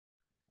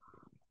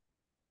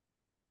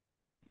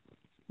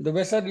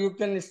Dubey sir, you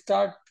can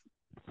start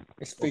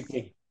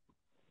speaking.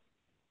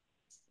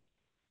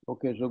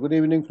 Okay, so good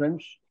evening,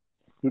 friends.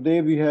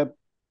 Today we have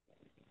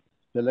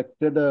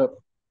selected a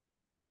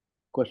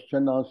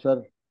question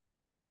answer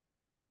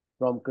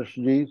from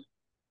Krishnaji.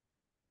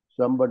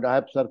 But I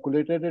have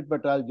circulated it,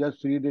 but I'll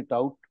just read it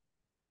out.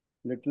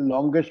 Little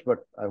longish, but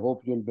I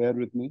hope you'll bear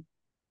with me.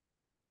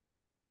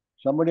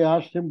 Somebody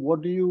asked him,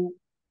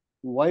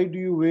 why do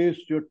you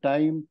waste your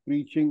time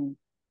preaching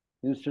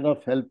instead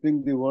of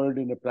helping the world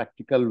in a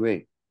practical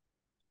way?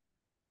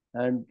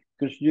 And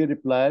Krishnaji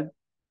replied,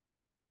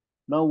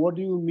 now what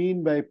do you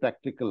mean by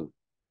practical?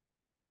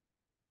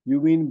 You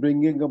mean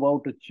bringing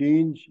about a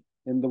change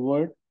in the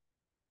world,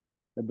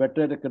 a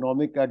better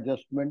economic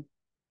adjustment,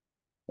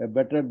 a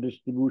better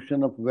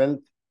distribution of wealth,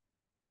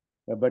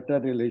 a better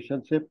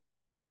relationship,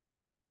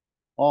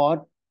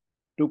 or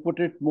to put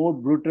it more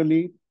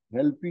brutally,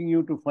 helping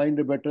you to find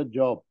a better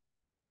job.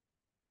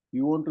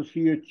 You want to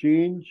see a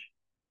change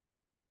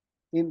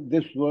in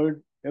this world,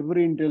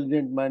 every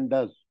intelligent man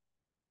does,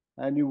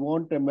 and you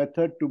want a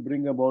method to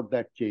bring about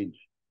that change.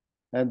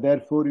 And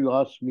therefore you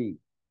ask me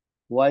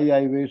why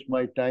I waste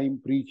my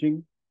time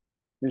preaching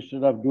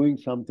instead of doing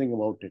something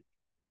about it.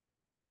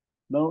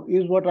 Now,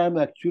 is what I'm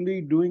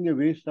actually doing a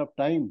waste of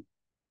time?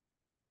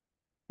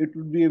 It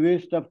would be a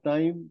waste of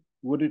time,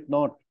 would it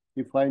not,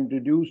 if I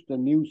introduced a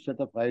new set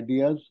of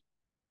ideas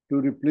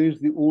to replace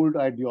the old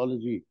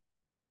ideology,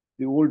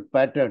 the old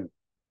pattern.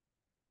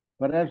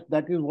 Perhaps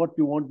that is what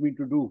you want me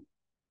to do.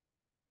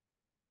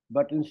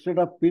 But instead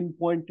of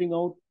pinpointing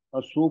out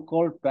a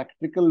so-called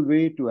practical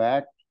way to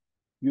act,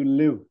 you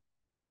live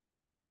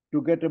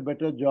to get a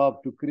better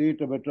job, to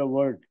create a better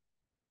world.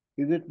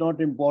 Is it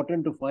not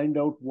important to find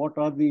out what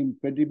are the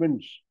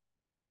impediments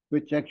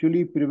which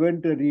actually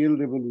prevent a real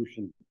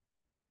revolution?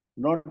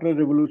 Not a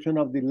revolution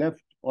of the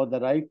left or the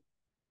right,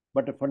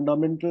 but a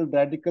fundamental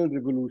radical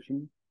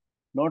revolution,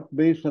 not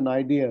based on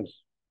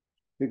ideas.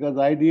 Because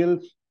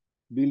ideals,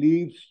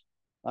 beliefs,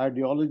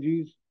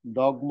 ideologies,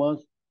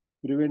 dogmas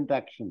prevent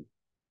action.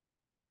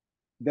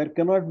 There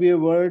cannot be a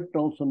world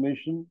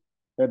transformation,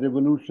 a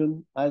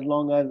revolution, as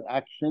long as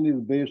action is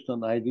based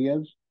on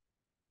ideas,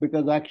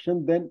 because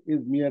action then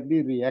is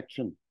merely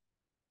reaction.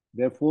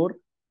 Therefore,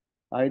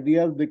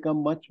 ideas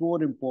become much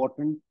more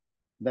important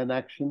than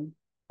action,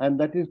 and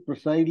that is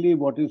precisely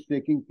what is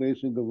taking place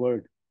in the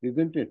world,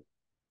 isn't it?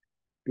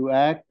 To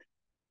act,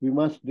 we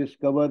must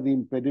discover the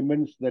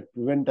impediments that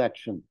prevent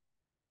action.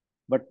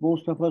 But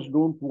most of us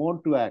don't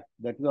want to act.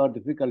 That is our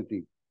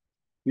difficulty.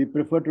 We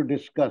prefer to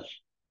discuss.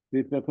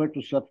 We prefer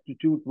to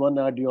substitute one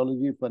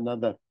ideology for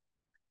another.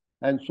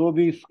 And so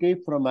we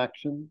escape from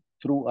action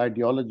through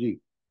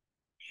ideology.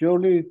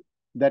 Surely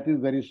that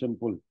is very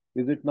simple,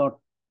 is it not?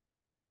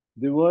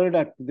 The world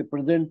at the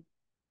present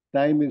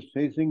time is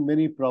facing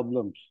many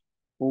problems: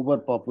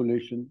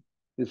 overpopulation,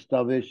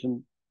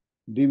 starvation,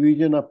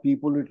 division of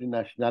people into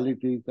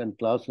nationalities and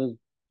classes,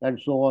 and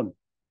so on.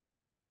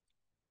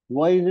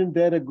 Why isn't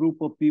there a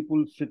group of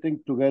people sitting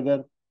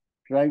together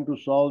trying to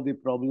solve the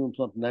problems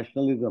of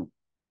nationalism?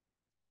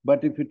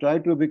 But if we try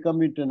to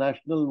become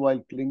international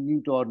while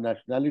clinging to our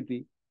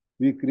nationality,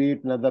 we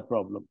create another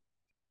problem.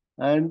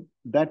 And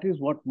that is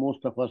what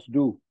most of us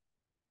do.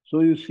 So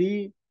you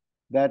see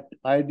that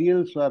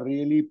ideals are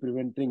really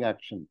preventing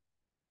action.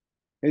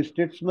 A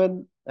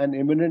statesman, an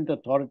eminent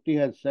authority,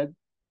 has said,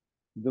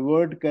 the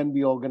world can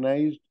be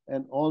organized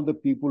and all the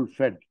people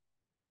fed.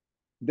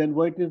 Then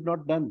why it is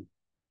not done?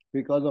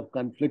 Because of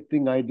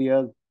conflicting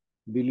ideas,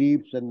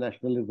 beliefs, and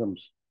nationalisms.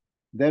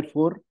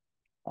 Therefore,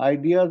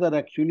 ideas are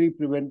actually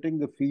preventing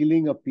the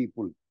feeding of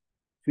people.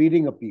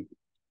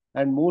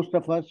 And most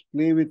of us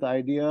play with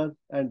ideas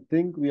and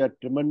think we are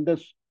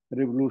tremendous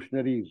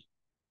revolutionaries,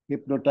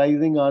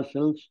 hypnotizing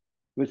ourselves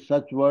with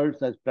such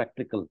words as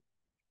practical.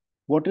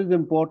 What is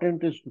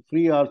important is to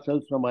free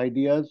ourselves from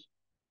ideas,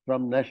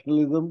 from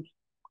nationalisms,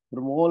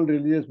 from all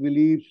religious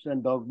beliefs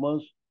and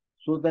dogmas,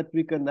 so that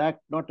we can act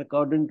not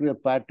according to a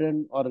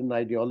pattern or an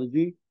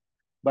ideology,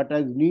 but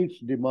as needs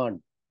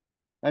demand.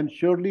 And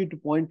surely to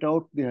point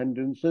out the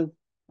hindrances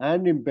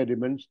and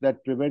impediments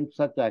that prevent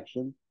such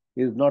action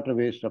is not a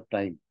waste of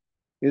time,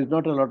 is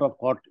not a lot of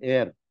hot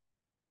air.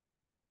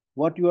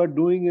 What you are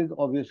doing is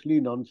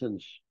obviously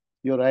nonsense.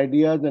 Your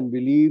ideas and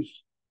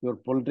beliefs, your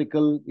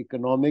political,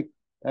 economic,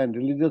 and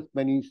religious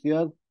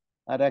panaceas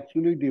are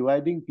actually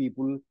dividing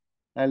people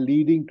and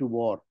leading to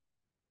war.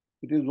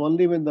 It is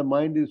only when the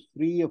mind is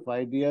free of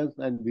ideas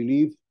and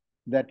beliefs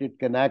that it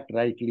can act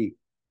rightly.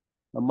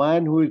 A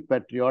man who is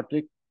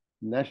patriotic,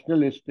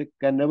 nationalistic,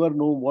 can never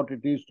know what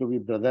it is to be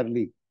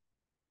brotherly,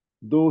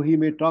 though he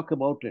may talk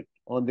about it.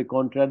 On the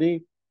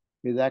contrary,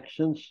 his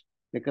actions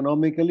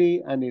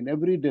economically and in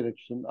every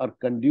direction are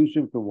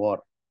conducive to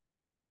war.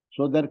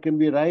 So there can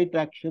be right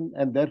action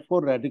and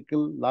therefore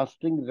radical,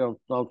 lasting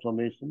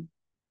transformation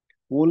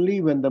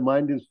only when the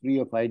mind is free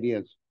of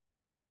ideas,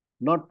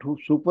 not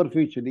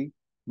superficially,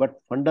 but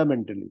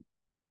fundamentally.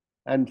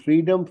 And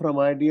freedom from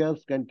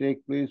ideas can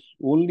take place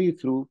only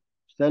through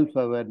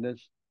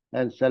self-awareness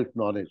and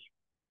self-knowledge.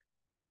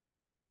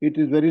 It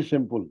is very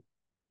simple,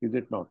 is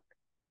it not?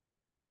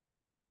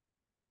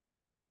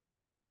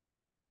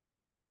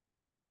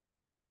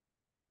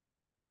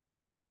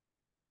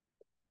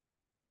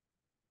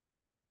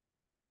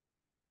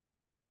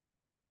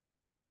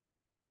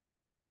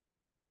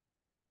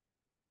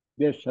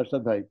 Yes,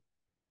 Harshad bhai.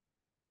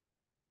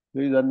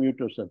 Please unmute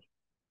yourself.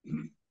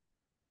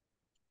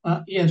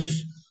 Yes.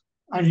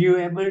 Are you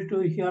able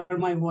to hear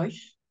my voice?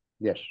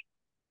 Yes.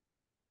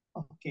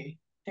 Okay.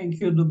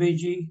 Thank you,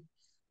 Dubeji.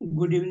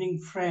 Good evening,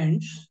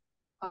 friends.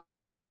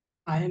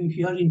 I am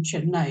here in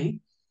Chennai,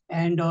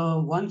 and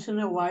once in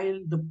a while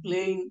the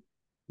plane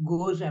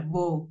goes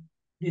above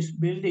this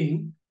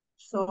building,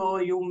 so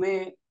you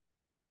may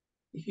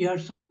hear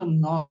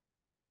some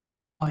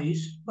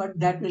noise, but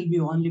that will be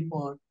only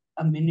for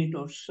a minute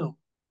or so.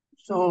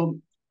 So,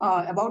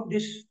 about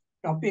this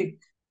topic,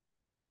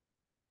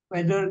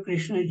 whether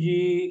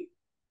Krishnaji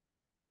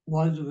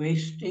was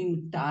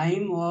wasting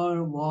time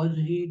or was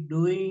he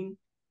doing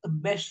the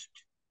best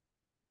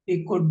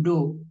he could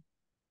do.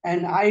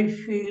 And I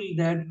feel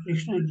that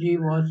Krishnaji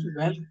was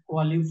well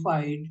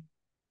qualified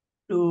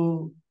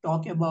to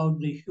talk about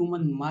the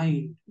human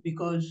mind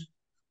because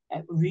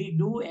we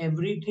do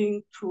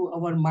everything through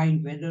our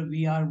mind, whether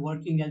we are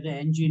working as an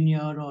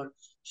engineer or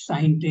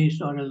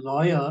scientist or a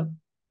lawyer,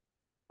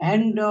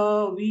 and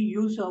we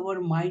use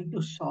our mind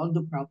to solve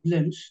the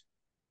problems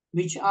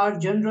which are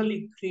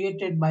generally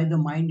created by the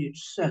mind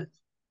itself.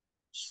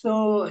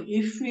 So,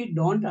 if we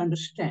don't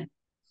understand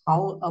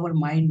how our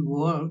mind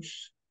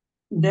works,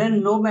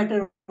 then no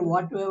matter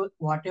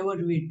whatever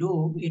we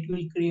do, it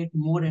will create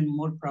more and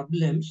more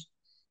problems.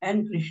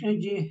 And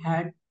Krishnaji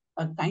had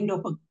a kind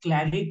of a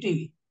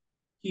clarity.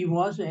 He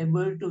was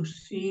able to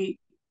see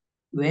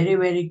very,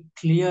 very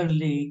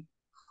clearly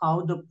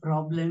how the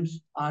problems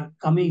are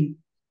coming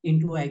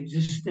into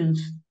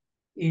existence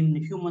in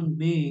human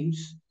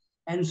beings.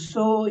 And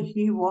so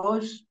he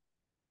was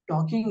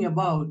talking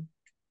about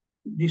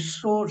the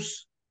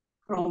source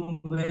from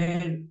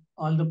where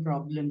all the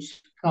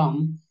problems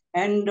come.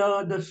 And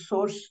the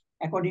source,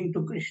 according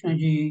to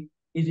Krishnaji,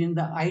 is in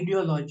the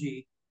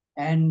ideology.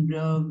 And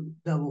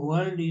the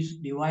world is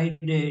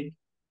divided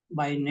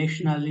by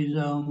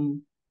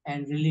nationalism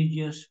and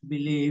religious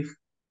belief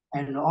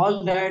and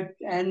all that.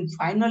 And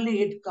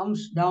finally, it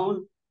comes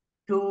down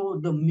to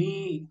the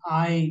me,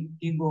 I,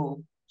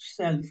 ego,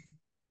 self.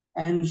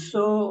 And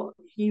so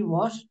he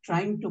was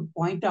trying to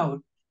point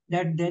out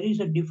that there is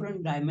a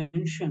different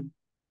dimension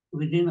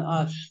within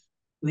us,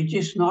 which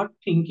is not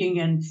thinking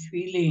and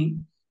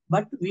feeling,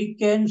 but we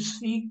can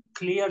see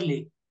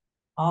clearly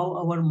how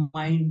our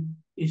mind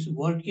is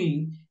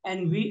working.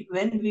 And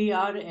when we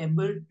are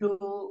able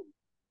to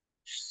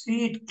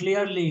see it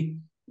clearly,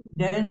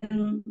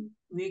 then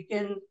we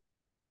can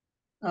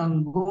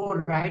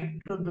go right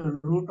to the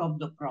root of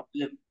the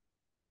problem,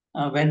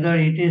 whether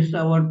it is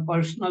our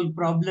personal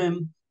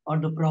problem or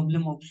the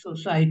problem of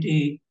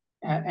society.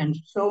 And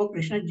so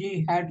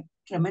Krishnaji had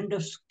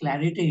tremendous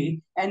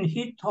clarity, and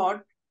he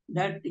thought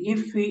that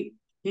if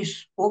he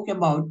spoke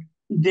about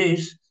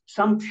this,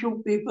 some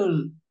few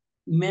people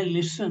may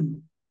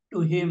listen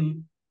to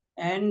him.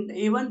 And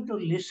even to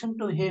listen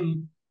to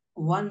him,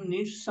 one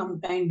needs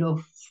some kind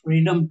of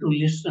freedom to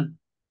listen.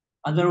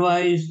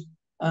 Otherwise,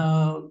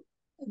 uh,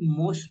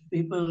 most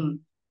people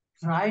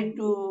try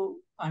to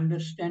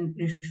understand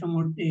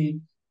Krishnamurti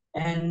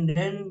and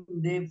then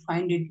they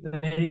find it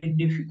very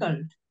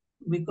difficult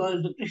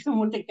because the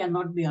Krishnamurti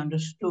cannot be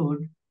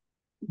understood.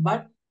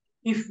 But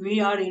if we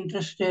are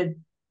interested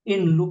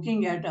in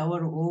looking at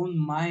our own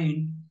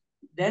mind,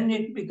 then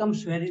it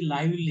becomes very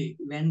lively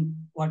when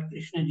what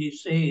Krishnaji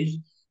says,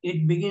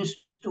 it begins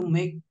to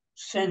make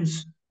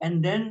sense.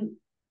 And then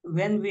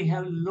when we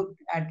have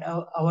looked at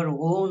our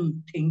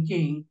own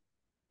thinking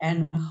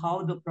and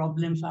how the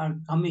problems are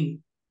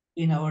coming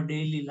in our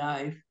daily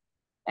life,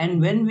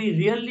 and when we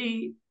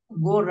really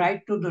go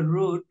right to the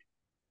root,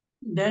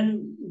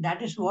 then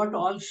that is what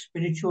all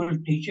spiritual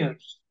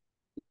teachers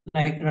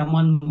like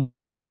Raman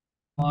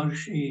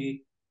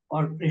Maharshi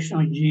or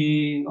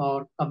Krishnaji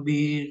or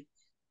Kabir,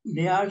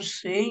 they are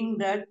saying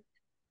that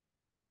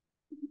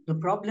the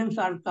problems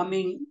are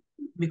coming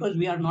because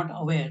we are not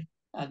aware,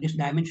 this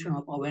dimension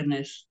of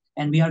awareness,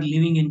 and we are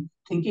living in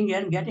thinking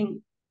and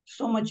getting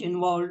so much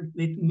involved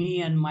with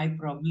me and my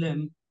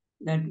problem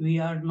that we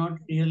are not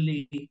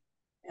really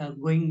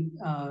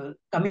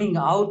coming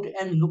out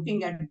and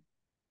looking at.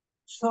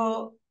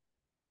 So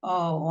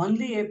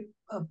only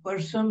a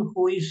person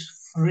who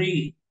is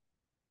free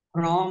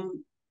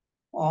from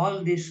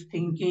all this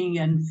thinking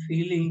and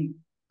feeling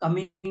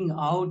coming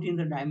out in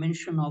the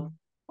dimension of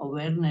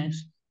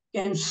awareness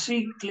can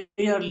see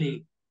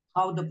clearly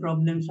how the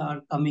problems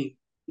are coming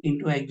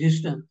into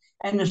existence.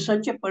 And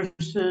such a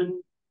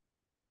person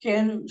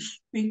can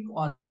speak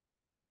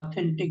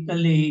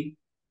authentically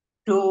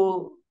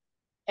to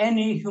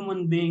any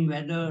human being,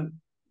 whether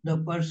the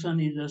person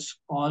is a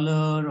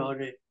scholar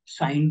or a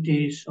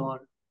scientist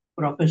or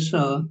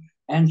professor.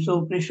 And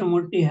so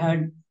Krishnamurti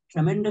had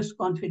tremendous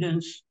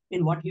confidence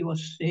in what he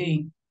was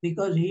saying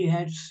because he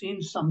had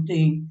seen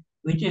something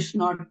which is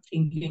not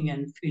thinking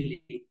and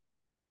feeling.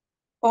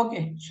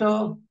 Okay,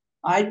 so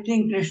I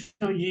think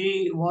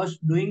Krishnaji was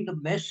doing the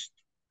best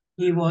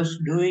he was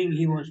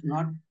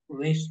not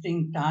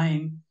wasting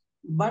time,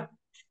 but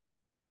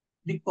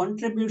the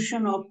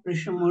contribution of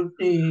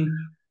Krishnamurti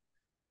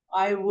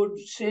I would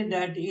say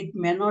that it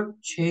may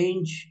not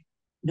change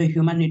the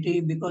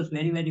humanity because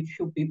very, very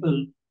few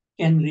people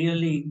can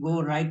really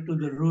go right to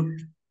the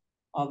root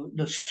of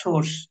the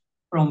source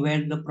from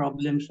where the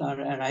problems are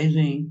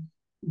arising.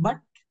 But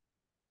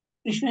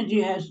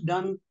Krishnaji has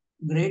done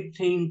great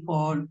thing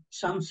for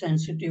some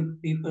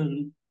sensitive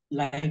people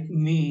like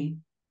me.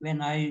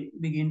 When I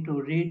begin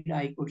to read,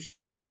 I could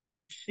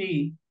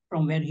see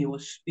from where he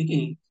was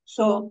speaking.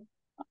 So,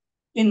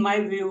 in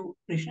my view,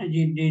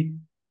 Krishnaji did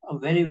a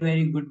very,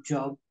 very good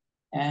job,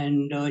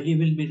 and he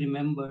will be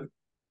remembered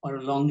for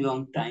a long,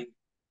 long time.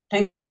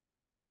 Thank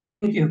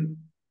you.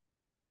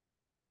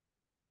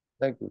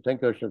 Thank you.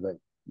 Thank you, Harshad.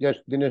 Yes,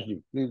 Dinesh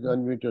ji, please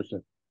unmute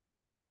yourself.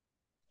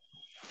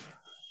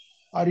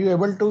 Are you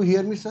able to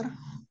hear me, sir?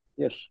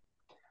 Yes.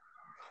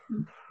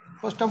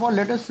 First of all,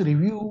 let us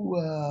review,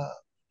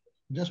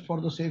 just for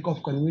the sake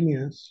of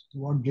convenience,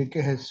 what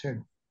JK has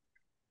said.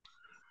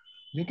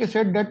 JK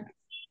said that,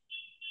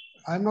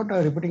 I'm not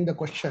repeating the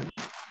question,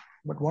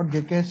 but what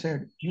JK has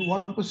said, you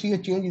want to see a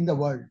change in the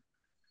world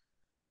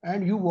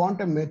and you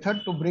want a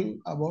method to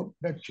bring about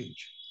that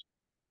change.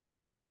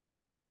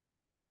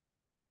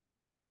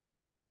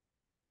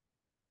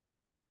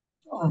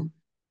 Oh,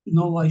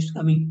 no voice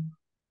coming.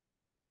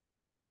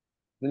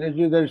 Dinesh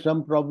ji, there is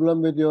some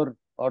problem with your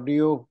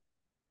audio.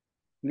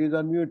 Please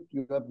unmute.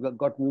 You have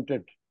got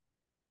muted.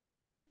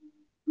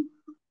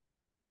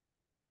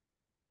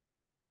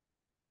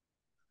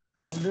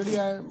 Already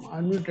I am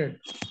unmuted.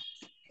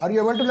 Are you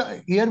able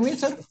to hear me,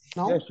 sir?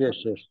 Now? Yes, yes,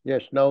 yes.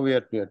 Yes, now we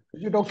are clear.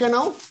 Is it okay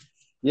now?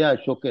 Yeah,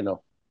 it's okay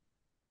now.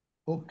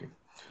 Okay.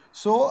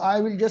 So I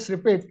will just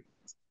repeat.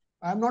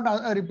 I'm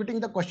not repeating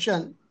the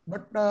question,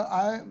 but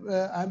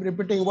I'm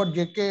repeating what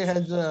JK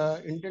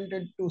has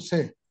intended to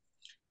say.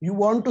 You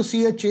want to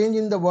see a change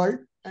in the world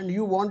and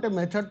you want a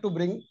method to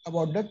bring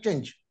about that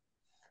change.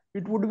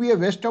 It would be a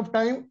waste of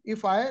time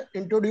if I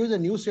introduce a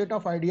new set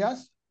of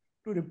ideas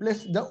to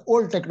replace the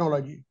old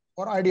technology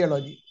or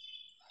ideology.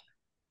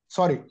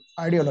 Sorry,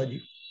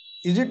 ideology.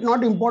 Is it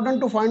not important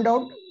to find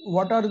out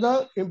what are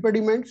the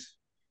impediments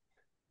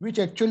which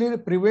actually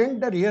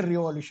prevent the real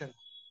revolution?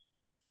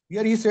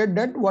 Here he said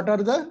that what are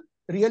the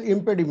real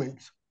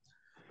impediments?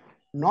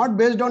 Not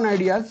based on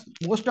ideas,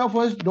 most of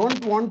us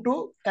don't want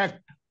to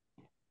act.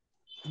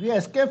 We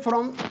escape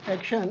from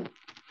action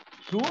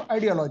through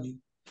ideology.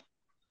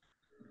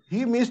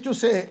 He means to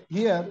say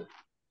here,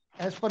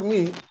 as per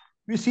me,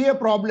 we see a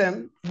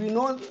problem, we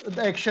know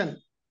the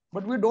action,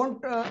 but we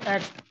don't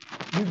act.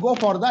 We go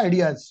for the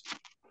ideas,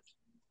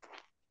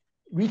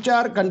 which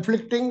are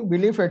conflicting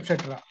belief,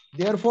 etc.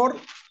 Therefore,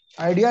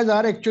 ideas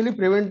are actually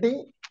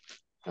preventing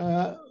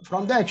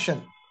from the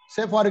action.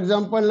 Say, for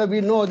example,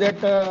 we know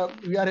that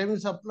we are having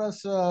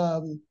surplus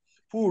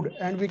food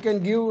and we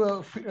can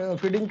give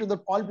feeding to the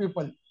all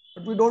people,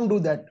 but we don't do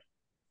that.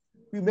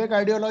 We make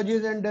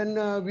ideologies and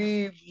then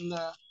we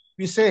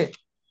say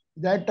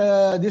that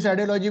this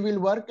ideology will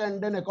work,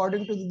 and then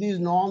according to these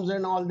norms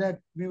and all that,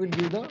 we will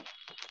give the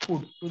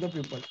food to the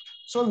people.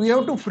 So we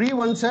have to free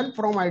oneself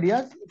from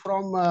ideas,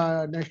 from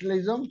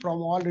nationalism,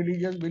 from all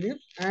religious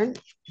beliefs and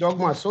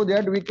dogmas, so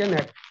that we can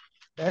act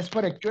as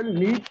per actual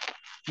needs,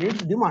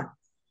 demand.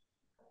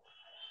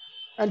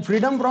 And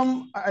freedom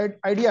from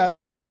ideas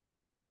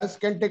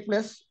can take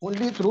place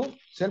only through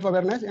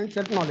self-awareness and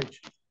self-knowledge.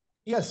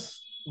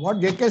 Yes, what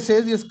JK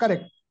says is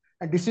correct,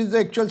 and this is the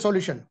actual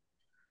solution.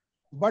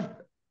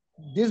 But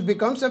this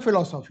becomes a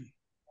philosophy.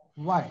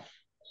 Why?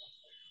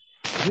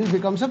 This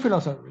becomes a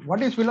philosophy.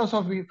 What is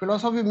philosophy?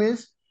 Philosophy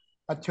means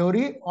a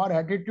theory or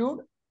attitude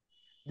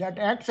that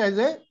acts as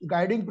a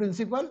guiding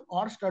principle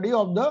or study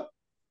of the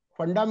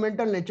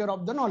fundamental nature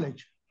of the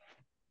knowledge.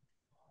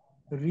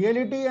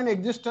 Reality and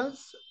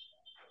existence.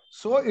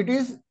 So it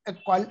is a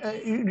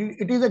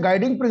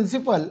guiding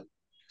principle.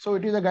 So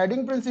it is a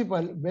guiding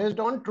principle based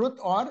on truth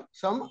or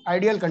some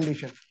ideal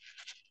condition.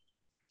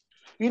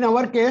 In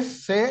our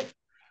case, say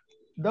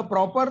the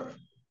proper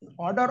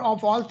order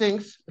of all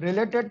things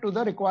related to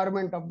the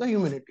requirement of the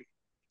humanity.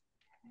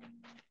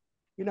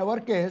 In our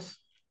case,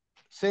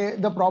 say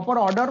the proper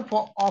order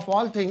of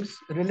all things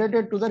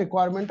related to the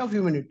requirement of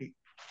humanity.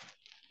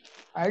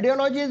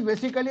 Ideology is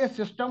basically a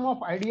system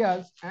of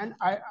ideas and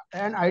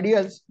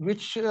ideals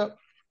which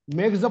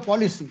makes the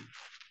policy.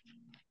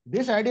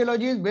 This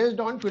ideology is based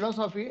on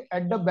philosophy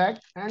at the back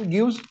and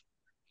gives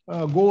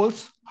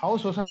goals, how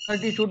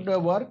society should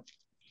work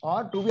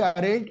or to be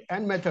arranged,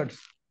 and methods,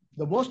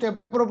 the most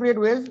appropriate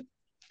ways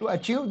to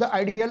achieve the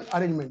ideal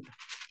arrangement.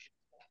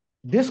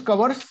 This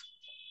covers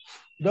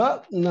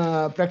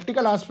the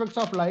practical aspects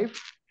of life,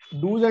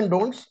 do's and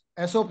don'ts,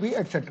 SOP,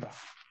 etc.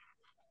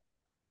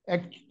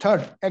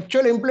 Third,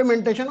 actual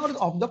implementation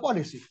of the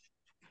policy.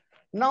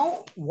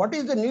 Now, what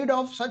is the need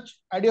of such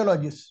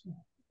ideologies?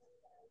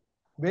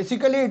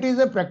 Basically, it is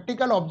a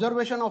practical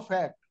observation of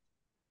fact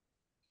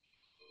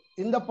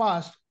in the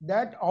past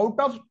that out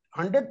of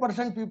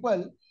 100%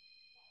 people,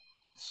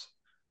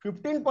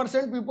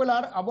 15% people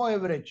are above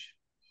average,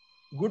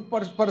 good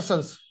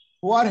persons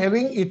who are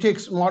having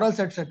ethics, morals,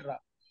 etc.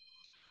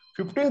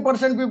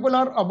 15% people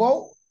are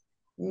above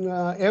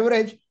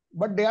average,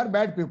 but they are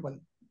bad people.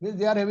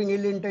 They are having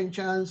ill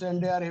intentions,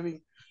 and they are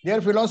having,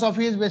 their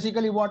philosophy is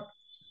basically what?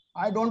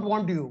 I don't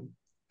want you.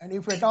 And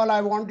if at all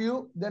I want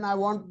you, then I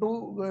want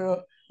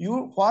to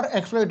you for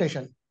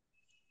exploitation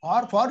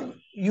or for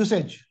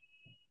usage.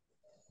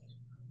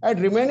 And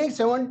remaining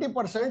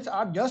 70%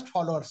 are just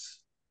followers.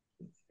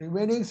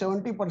 Remaining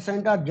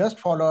 70% are just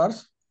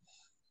followers.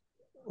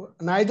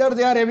 Neither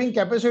they are having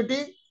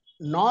capacity,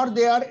 nor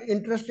they are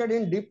interested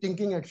in deep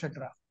thinking,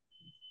 etc.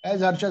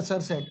 As Harshad sir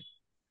said,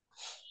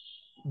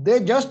 they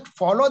just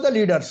follow the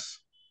leaders.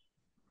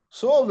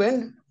 So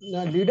when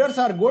leaders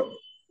are good,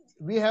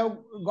 we have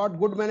got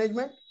good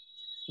management.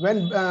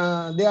 When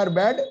they are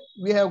bad,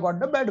 we have got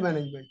the bad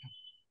management.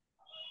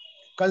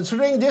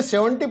 Considering this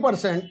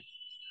 70%,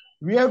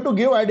 we have to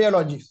give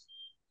ideologies.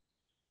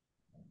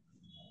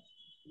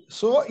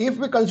 So if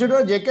we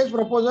consider JK's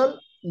proposal,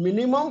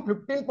 minimum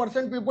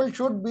 15% people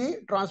should be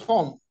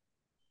transformed.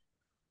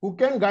 Who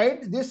can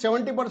guide these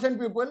 70%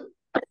 people?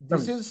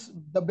 This is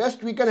the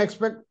best we can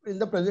expect in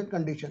the present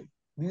condition.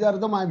 These are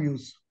my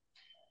views.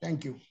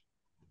 Thank you.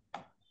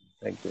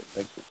 Thank you.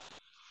 Thank you.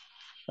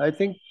 I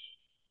think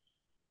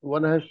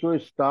one has to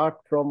start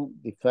from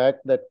the fact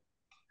that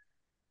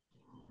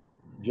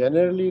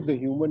generally the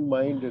human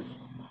mind is,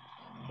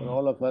 and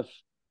all of us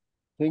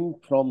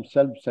think from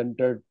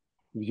self-centered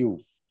view.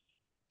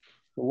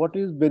 So what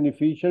is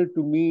beneficial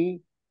to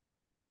me,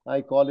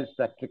 I call it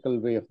practical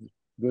way of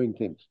doing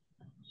things.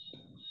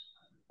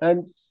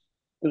 And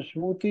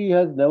Krishnamurti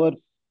has never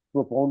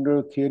propounded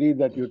a theory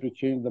that you have to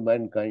change the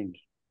mankind.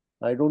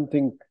 I don't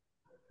think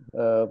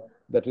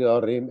that is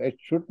our aim. It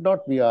should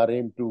not be our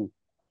aim to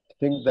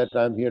think that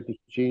I'm here to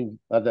change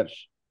others.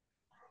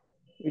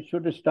 It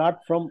should start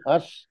from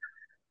us,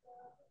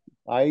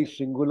 I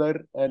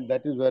singular, and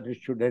that is where it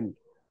should end.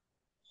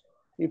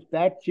 If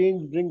that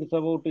change brings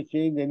about a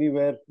change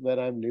anywhere where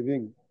I'm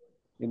living,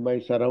 in my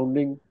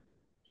surrounding,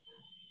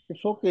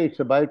 it's okay. It's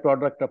a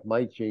byproduct of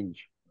my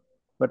change.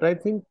 But I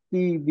think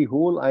the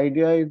whole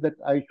idea is that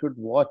I should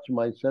watch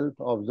myself,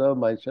 observe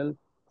myself,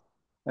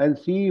 and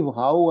see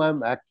how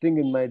I'm acting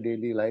in my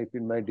daily life,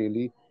 in my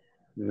daily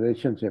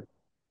relationship,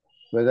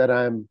 whether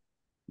I'm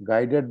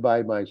guided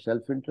by my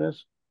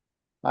self-interest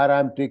or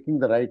I'm taking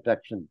the right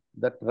action.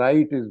 That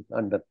right is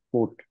under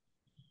quote.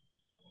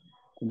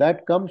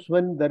 That comes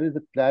when there is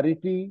a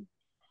clarity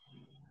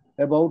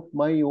about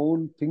my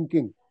own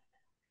thinking.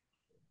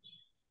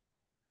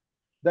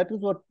 That is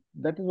what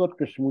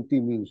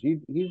Krishnamurti means.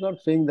 He's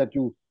not saying that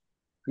you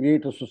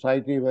create a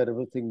society where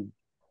everything,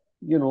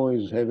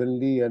 is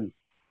heavenly, and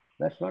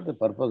that's not the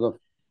purpose of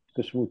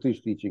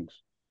Krishnamurti's teachings.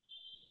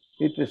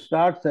 It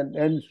starts and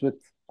ends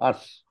with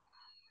us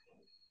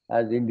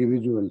as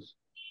individuals.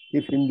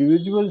 If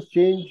individuals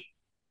change,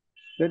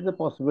 there's a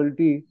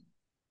possibility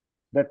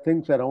that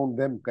things around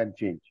them can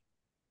change.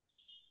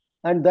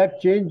 And that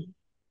change,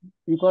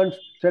 you can't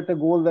set a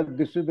goal that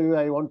this is the way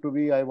I want to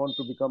be. I want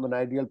to become an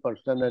ideal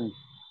person, and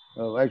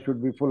I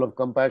should be full of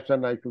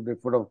compassion. I should be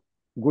full of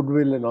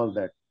goodwill and all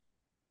that.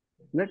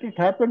 Let it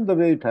happen the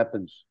way it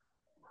happens.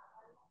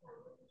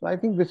 So I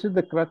think this is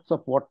the crux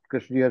of what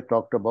Krishna has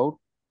talked about.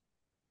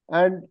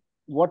 And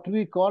what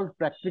we call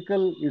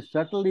practical is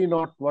certainly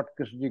not what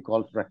Krishna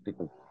calls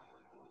practical.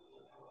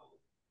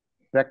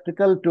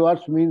 Practical to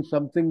us means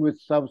something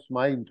which serves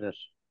my interest.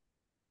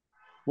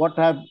 What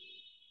have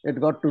it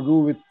got to do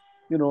with,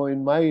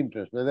 in my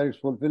interest, whether it's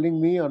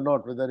fulfilling me or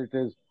not, whether it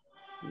is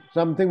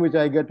something which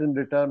I get in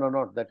return or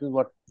not, that is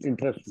what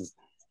interests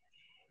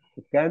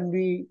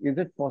me. Is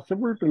it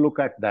possible to look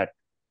at that?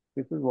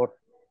 This is what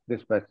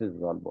this passage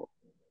is all about.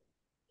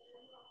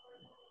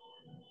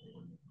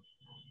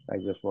 I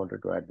just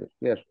wanted to add this.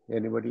 Yes,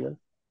 anybody else?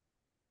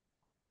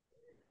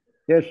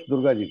 Yes,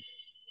 Durga ji.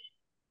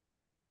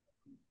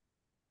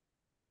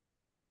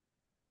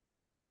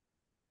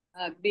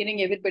 Good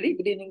evening, everybody.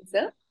 Good evening,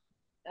 sir.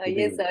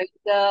 Yes,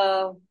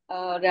 rather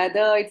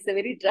it's a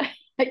very dry,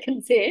 I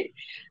can say,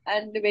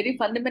 and very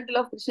fundamental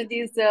of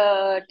Krishnaji's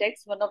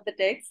text, one of the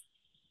texts.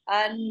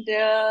 And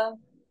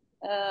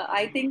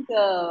I think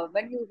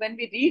when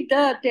we read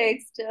the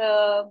text,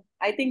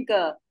 I think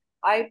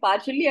I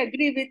partially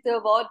agree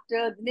with what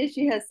Dinesh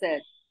ji has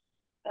said.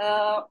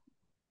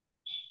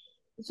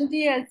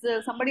 Krishnaji,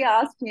 as somebody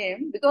asked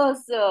him,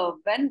 because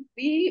when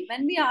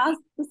we ask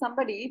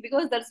somebody,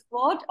 because that's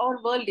what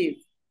our world is.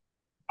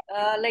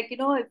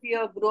 If you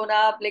have grown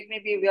up, like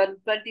maybe we are in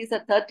 20s or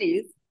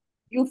 30s,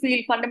 you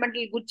feel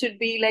fundamental good should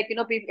be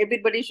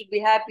everybody should be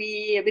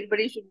happy,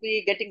 everybody should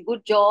be getting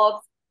good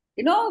jobs.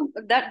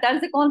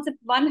 That's the concept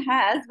one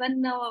has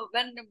when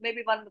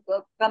maybe one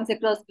comes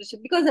across Krishna,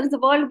 because that's the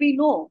world we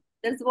know,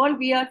 that's the world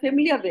we are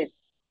familiar with.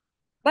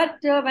 But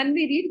when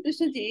we read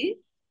Krishna ji,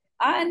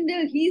 and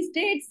he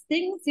states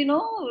things, they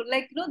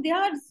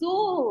are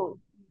so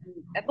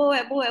above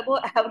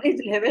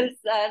average levels,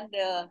 and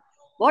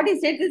what he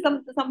says is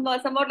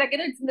somewhat like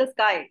it's in the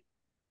sky.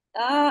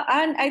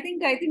 And I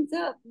think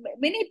sir,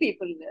 many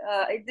people,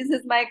 this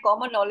is my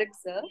common knowledge,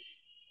 sir.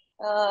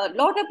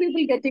 Lot of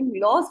people getting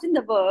lost in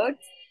the words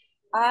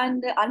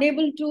and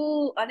unable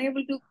to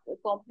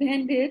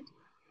comprehend it.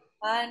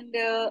 And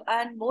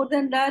more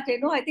than that,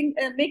 I think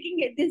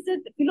making this a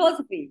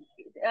philosophy.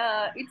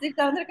 It's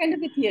another kind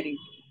of a theory.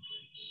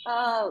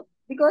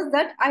 Because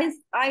that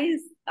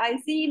I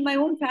see in my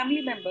own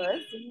family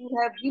members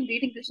who have been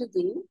reading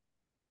Krishnaji,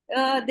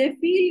 they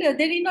feel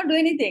they need not do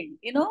anything.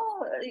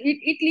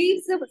 It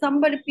leaves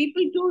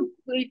people to,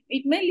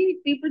 it may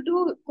lead people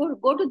to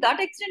go to that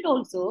extent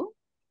also,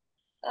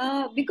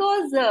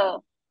 because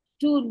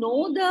to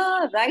know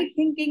the right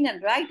thinking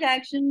and right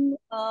action,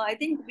 I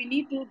think we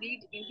need to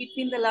read in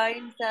between the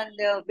lines, and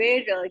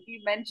where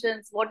he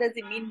mentions what does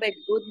he mean by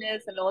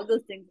goodness and all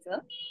those things.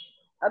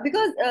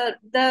 Because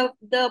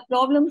the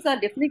problems are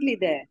definitely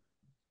there.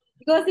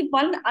 Because if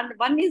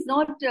one is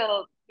not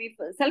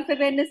self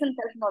awareness and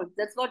self knowledge,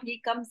 that's what he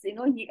comes.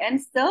 He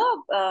ends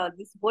the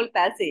this whole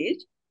passage.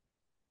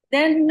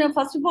 Then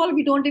first of all,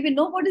 we don't even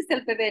know what is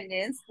self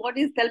awareness, what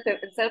is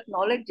self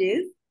knowledge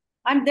is,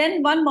 and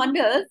then one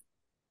wonders,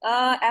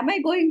 am I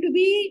going to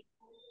be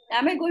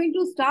am I going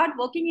to start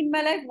working in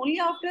my life only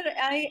after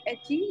I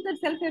achieve that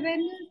self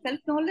awareness, self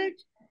knowledge?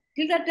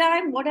 Till that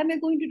time, what am I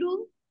going to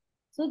do?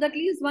 So that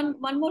leaves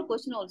one more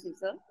question also,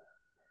 sir.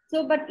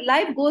 So, but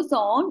life goes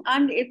on,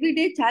 and every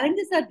day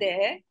challenges are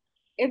there.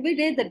 Every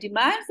day the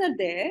demands are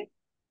there,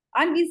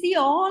 and we see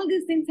all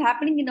these things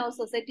happening in our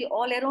society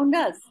all around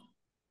us.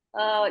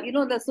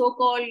 The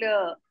so-called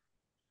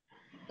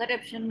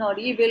corruption or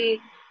evil,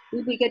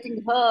 people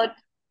getting hurt,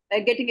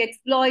 getting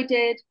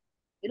exploited,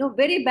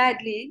 very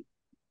badly,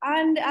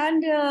 and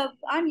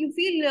you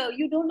feel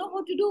you don't know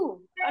what to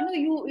do. I know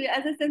you,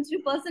 as a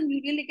sensitive person, you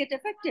really get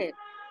affected.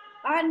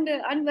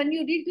 And when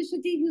you read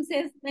Krishnaji, you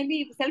say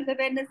maybe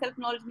self-awareness,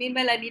 self-knowledge.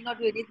 Meanwhile, I need not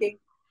do anything.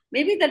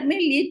 Maybe that may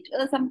lead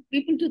some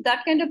people to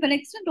that kind of an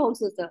extent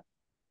also, sir.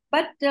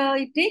 But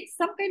it takes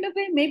some kind of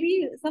a,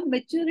 maybe some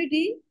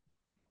maturity.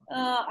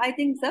 I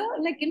think, sir,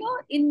 like, in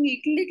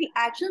little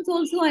actions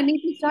also, I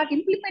need to start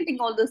implementing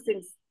all those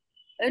things,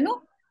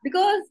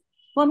 because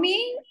for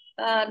me,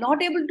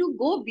 not able to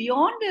go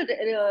beyond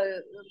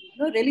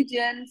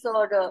religions,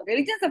 or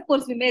religions, of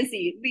course, we may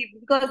see,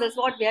 because that's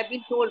what we have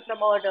been told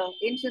from our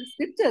ancient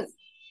scriptures.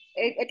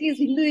 At least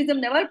Hinduism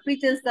never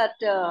preaches that,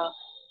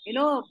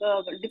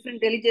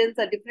 different religions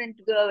are different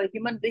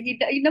human.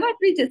 It never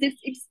preaches.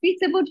 It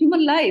speaks about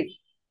human life.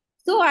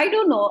 So I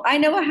don't know. I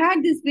never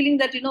had this feeling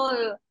that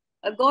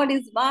God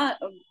is one.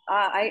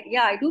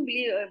 I do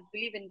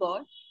believe in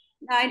God.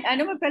 I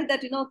never felt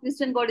that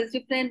Christian God is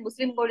different,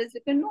 Muslim God is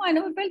different. No, I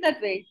never felt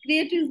that way.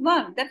 Creator is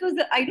one. That was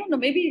I don't know.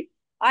 Maybe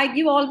I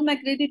give all my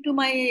credit to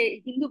my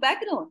Hindu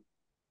background.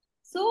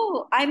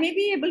 So I may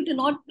be able to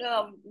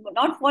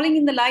not falling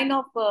in the line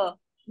of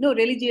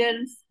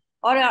religions,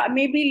 or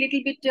maybe a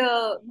little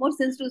bit more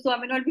sensitive. So I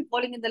may not be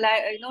falling in the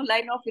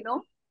line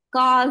of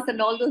caste and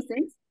all those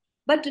things,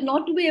 but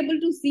not to be able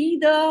to see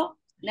the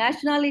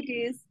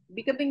nationalities,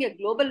 becoming a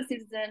global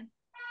citizen.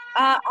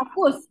 Of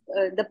course,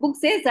 the book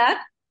says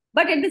that,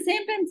 but at the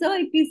same time, sir,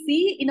 if we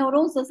see in our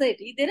own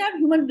society, there are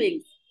human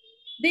beings.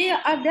 They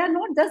are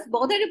not just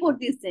bothered about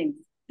these things.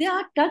 They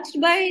are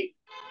touched by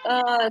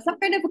some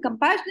kind of a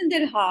compassion in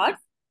their hearts.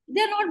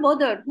 They are not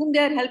bothered whom they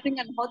are helping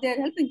and how they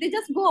are helping. They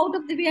just go out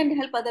of the way and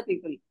help other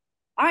people.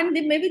 And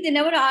maybe they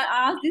never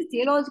ask these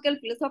theological,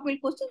 philosophical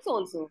questions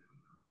also.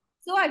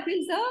 So I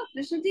feel, sir,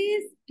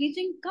 Krishnaji's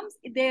teaching comes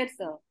there,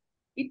 sir.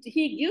 He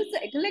gives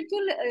the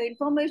intellectual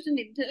information,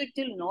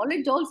 intellectual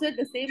knowledge also at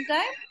the same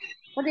time,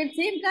 but at the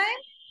same time,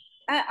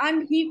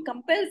 and he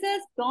compels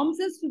us, prompts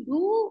us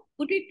to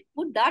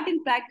put that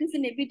in practice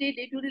in everyday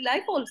day-to-day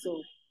life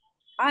also.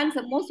 And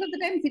so most of the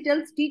times he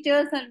tells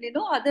teachers and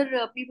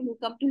other people who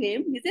come to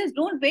him, he says,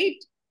 don't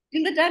wait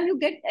till the time you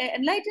get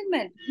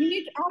enlightenment. You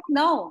need to act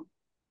now,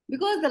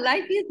 because the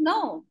life is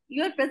now.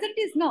 Your present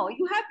is now.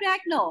 You have to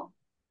act now.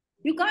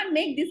 You can't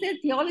make this a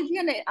theology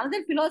and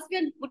another philosophy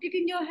and put it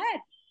in your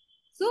head.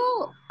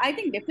 So I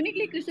think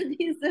definitely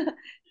Krishnaji's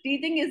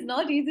teaching is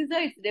not easy,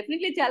 sir. It's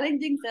definitely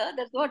challenging, sir.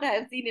 That's what I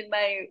have seen in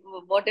my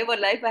whatever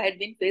life I had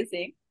been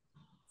facing.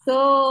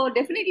 So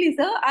definitely,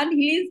 sir. And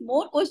he is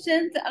more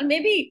questions, and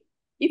maybe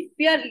if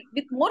we are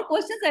with more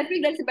questions, I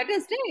feel that's a better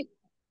state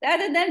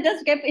rather than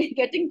just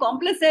getting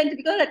complacent,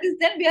 because at least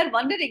then we are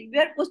wondering, we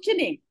are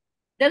questioning.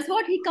 That's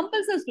what he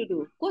compels us to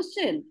do.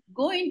 Question,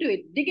 go into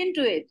it, dig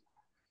into it.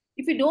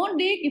 If you don't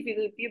dig, if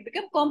you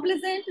become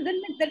complacent, then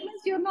that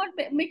means you're not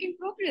making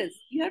progress.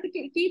 You have to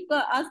keep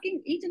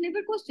asking each and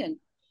every question,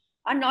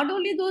 and not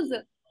only those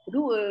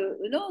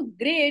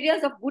gray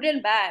areas of good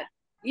and bad.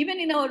 Even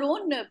in our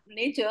own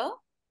nature,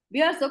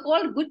 we are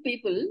so-called good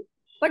people,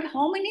 but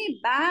how many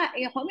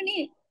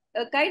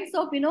kinds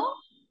of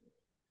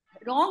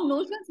wrong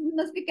notions we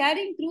must be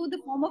carrying through the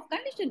form of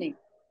conditioning.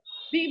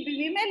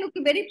 We may look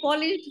very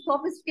polished,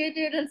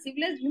 sophisticated, and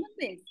civilized human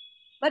beings,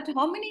 but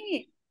how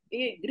many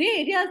gray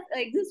areas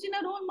exist in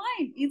our own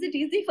mind? Is it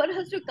easy for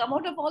us to come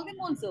out of all them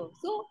also?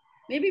 So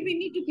maybe we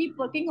need to keep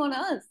working on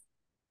us.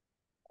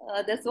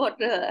 That's what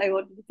I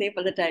wanted to say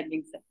for the time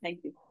being, sir.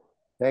 Thank you.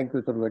 Thank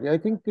you, Sarvati. I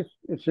think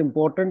it's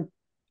important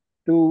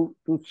to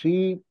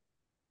see,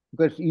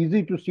 because it's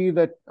easy to see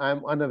that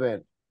I'm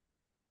unaware.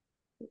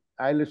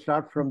 I'll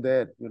start from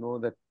there,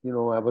 that,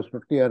 I was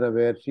totally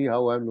unaware, see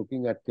how I'm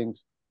looking at things,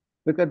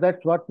 because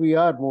that's what we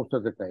are most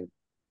of the time.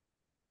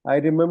 I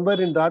remember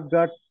in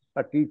Rajghat,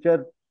 a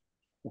teacher,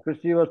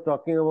 Christy, was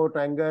talking about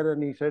anger,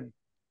 and he said,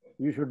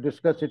 you should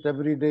discuss it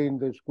every day in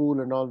the school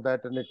and all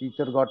that. And the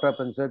teacher got up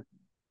and said,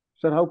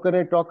 sir, how can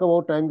I talk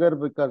about anger?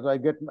 Because I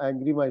get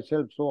angry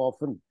myself so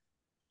often.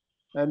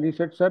 And he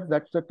said, sir,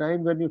 that's the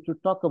time when you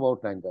should talk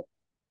about anger.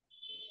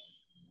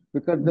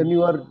 Because then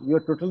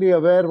you're totally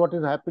aware what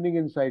is happening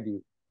inside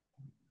you.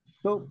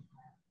 So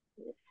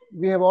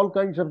we have all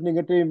kinds of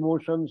negative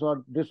emotions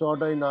or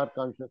disorder in our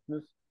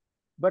consciousness.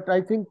 But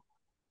I think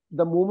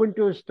the moment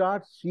you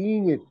start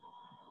seeing it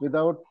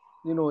without,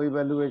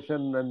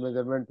 evaluation and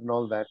measurement and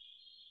all that,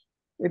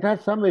 it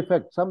has some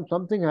effect.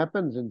 Something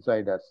happens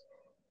inside us.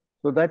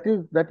 So that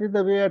is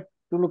the way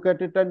to look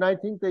at it. And I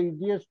think the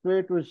easiest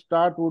way to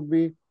start would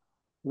be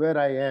where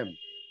I am,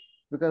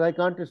 because I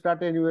can't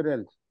start anywhere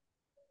else.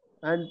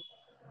 And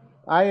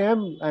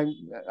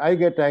I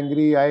get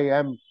angry. I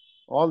am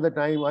all the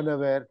time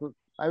unaware. So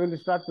I will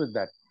start with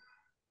that.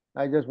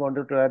 I just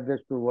wanted to add this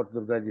to what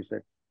Durgaji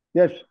said.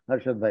 Yes,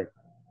 Harshad bhai.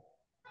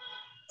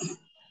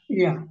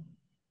 Yeah.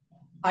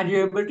 Are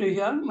you able to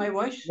hear my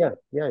voice? Yeah,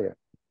 yeah, yeah.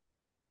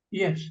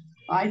 Yes.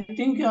 I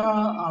think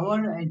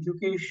our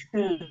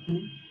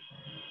education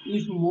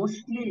is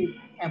mostly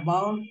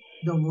about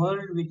the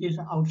world which is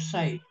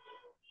outside,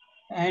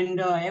 and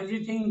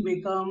everything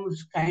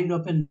becomes kind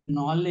of a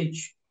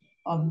knowledge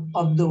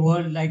of the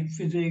world, like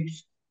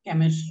physics,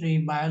 chemistry,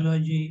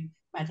 biology,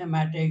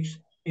 mathematics,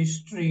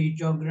 history,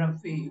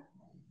 geography.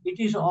 It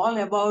is all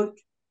about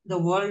the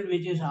world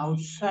which is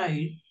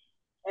outside.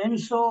 And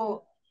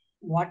so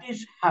what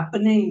is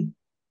happening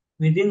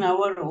within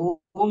our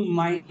own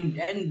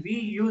mind, and we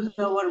use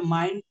our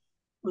mind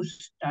to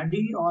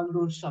study all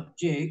those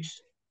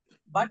subjects.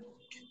 But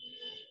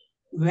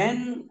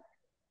when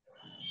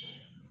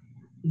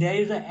there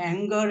is a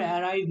anger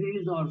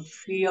arises or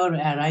fear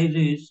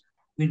arises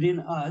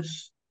within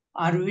us,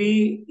 are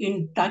we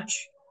in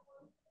touch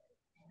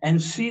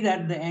and see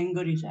that the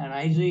anger is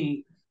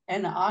arising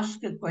and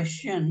ask a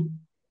question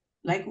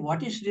like,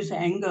 what is this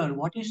anger?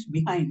 What is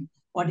behind?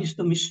 What is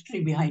the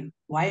mystery behind?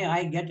 Why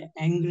I get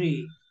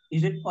angry?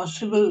 Is it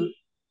possible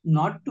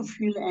not to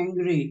feel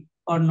angry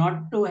or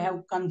not to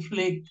have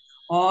conflict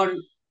or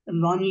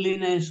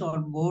loneliness or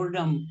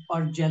boredom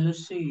or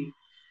jealousy?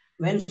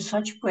 When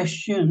such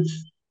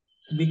questions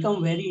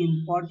become very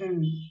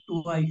important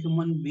to a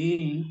human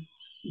being,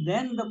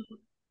 then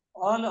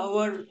all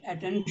our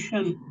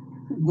attention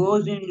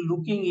goes in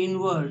looking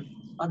inward.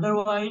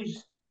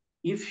 Otherwise,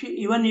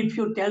 even if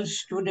you tell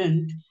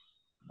student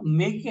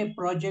make a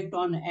project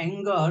on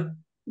anger,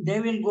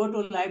 they will go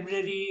to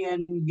library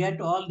and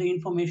get all the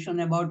information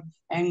about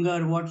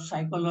anger, what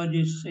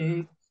psychologists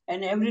say,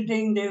 and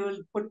everything. They will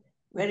put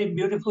very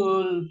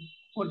beautiful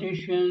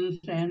quotations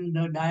and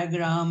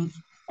diagrams,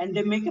 and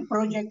they make a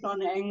project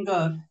on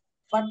anger.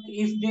 But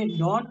if they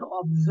don't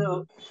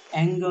observe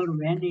anger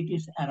when it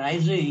is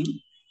arising,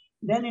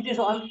 then it is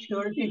all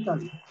theoretical,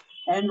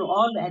 and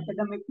all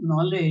academic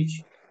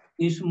knowledge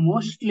is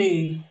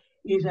mostly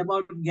is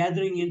about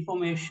gathering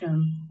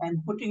information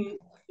and putting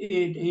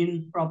it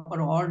in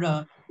proper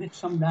order with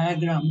some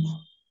diagrams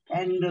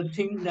and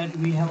think that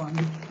we have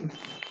understood.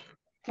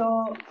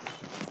 So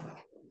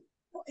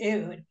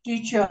a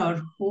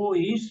teacher who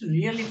is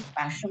really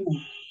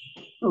passionate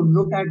to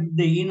look at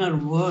the inner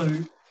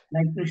world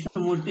like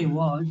Krishnamurti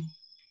was,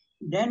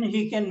 then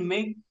he can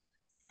make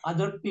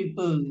other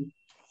people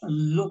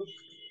look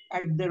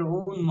at their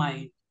own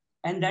mind.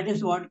 And that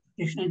is what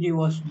Krishnaji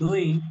was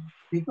doing,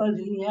 because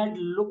he had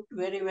looked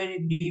very, very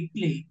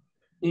deeply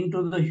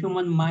into the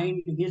human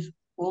mind, his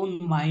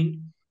own mind,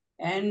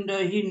 and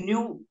he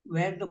knew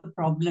where the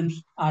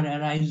problems are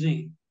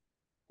arising.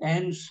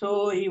 And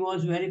so he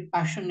was very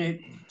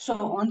passionate. So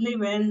only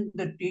when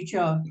the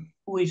teacher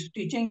who is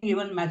teaching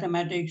even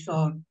mathematics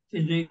or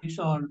physics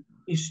or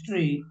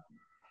history,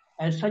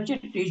 as such a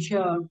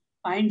teacher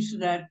finds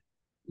that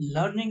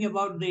learning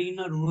about the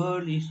inner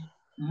world is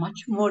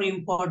much more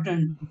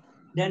important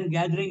than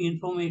gathering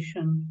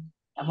information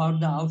about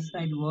the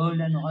outside world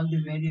and all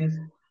the various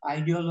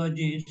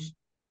ideologies,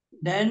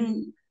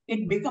 then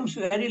it becomes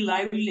very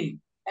lively.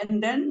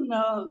 And then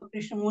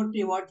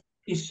Krishnamurti, what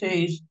he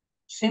says,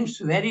 seems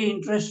very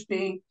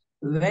interesting,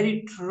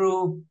 very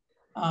true,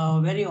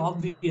 very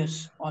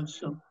obvious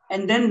also.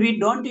 And then we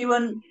don't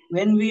even,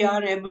 when we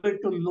are able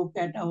to look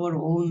at our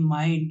own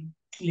mind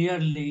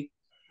clearly,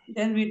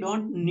 then we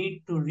don't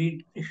need to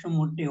read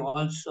Krishnamurti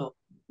also.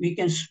 We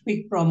can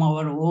speak from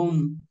our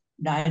own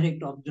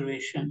direct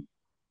observation.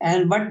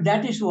 And but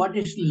that is what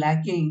is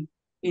lacking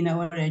in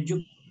our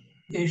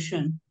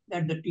education,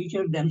 that the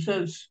teacher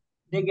themselves,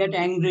 they get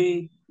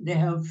angry, they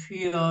have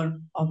fear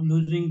of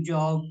losing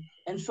job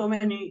and so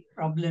many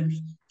problems.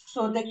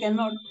 So they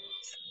cannot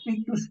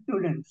speak to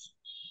students,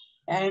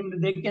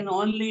 and they can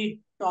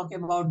only talk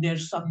about their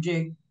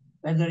subject,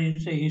 whether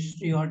it's a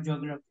history or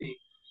geography.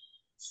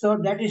 So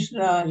that is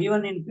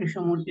even in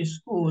Krishnamurti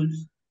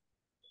schools,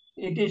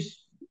 it is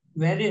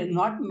very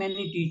not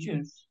many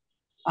teachers.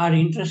 are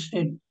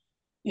interested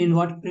in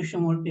what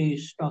Krishnamurti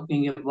is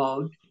talking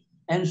about.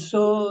 And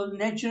so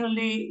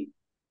naturally,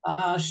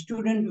 a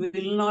student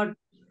will not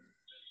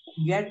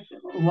get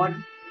what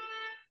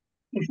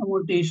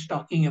Krishnamurti is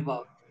talking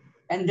about.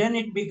 And then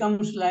it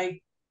becomes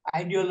like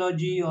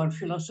ideology or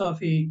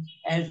philosophy,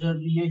 as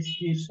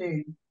Dinesh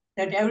said,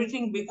 that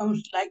everything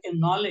becomes like a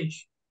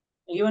knowledge.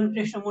 Even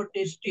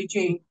Krishnamurti's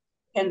teaching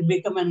can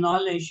become a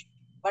knowledge,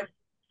 but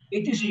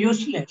it is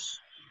useless,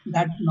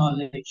 that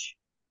knowledge,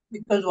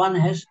 because one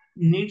has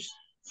needs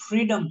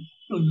freedom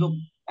to look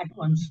at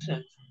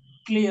oneself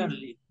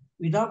clearly,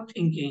 without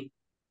thinking,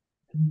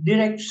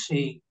 direct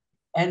saying,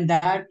 and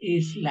that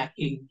is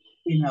lacking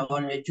in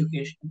our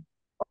education.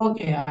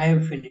 Okay, I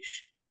have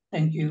finished.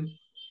 Thank you.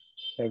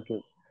 Thank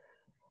you.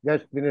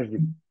 Yes, Dinesh ji.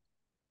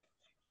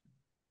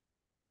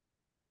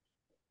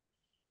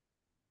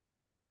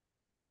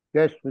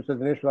 Yes, Mr.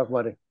 Dinesh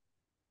Waghmare.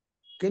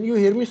 Can you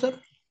hear me, sir?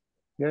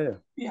 Yeah.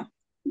 Yeah.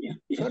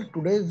 Sir,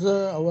 today's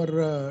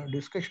our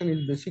discussion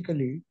is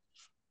basically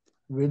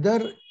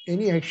whether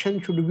any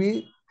action should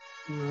be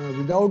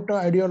without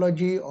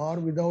ideology or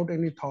without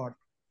any thought,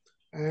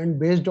 and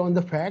based on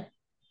the fact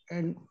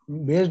and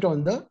based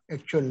on the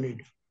actual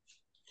need.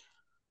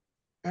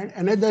 And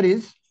another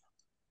is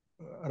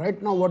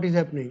right now what is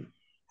happening.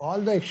 All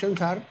the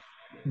actions are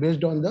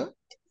based on the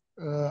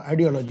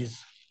ideologies.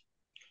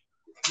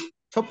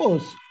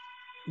 Suppose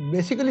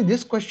basically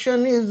this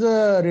question is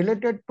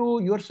related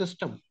to your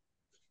system.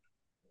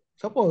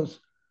 Suppose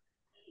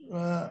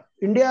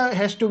India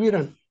has to be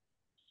run.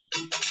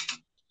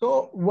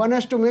 So one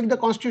has to make the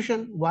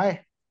constitution.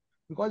 Why?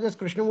 Because as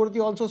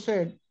Krishnamurti also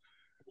said,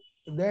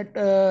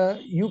 that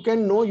you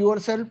can know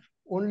yourself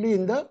only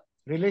in the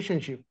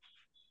relationship.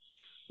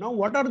 Now,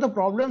 what are the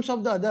problems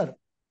of the other?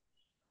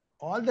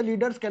 All the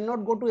leaders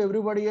cannot go to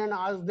everybody and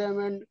ask them.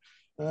 And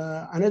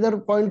another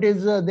point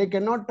is they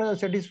cannot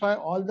satisfy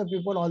all the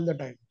people all the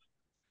time.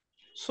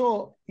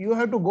 So you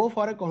have to go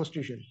for a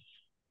constitution.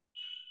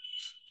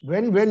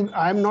 When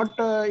I am not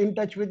in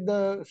touch with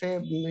the say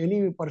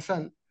any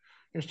person,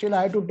 still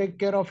I have to take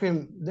care of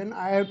him. Then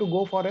I have to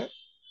go for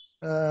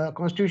a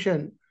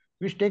constitution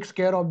which takes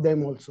care of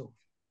them also,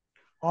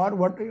 or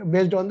what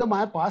based on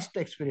my past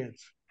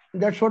experience.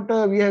 That's what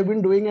we have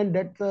been doing, and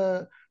that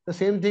the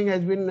same thing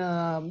has been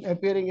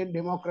appearing in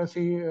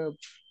democracy,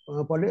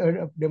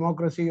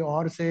 democracy,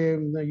 or say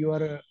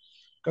your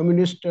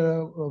communist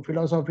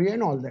philosophy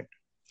and all that.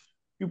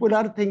 People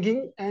are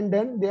thinking, and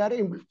then they are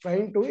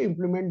trying to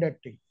implement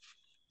that thing.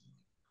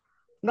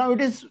 Now it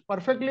is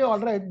perfectly all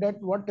right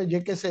that what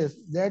JK says,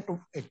 that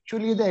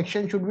actually the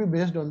action should be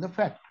based on the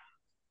fact.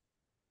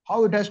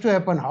 How it has to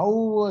happen,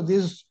 how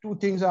these two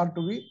things are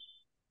to be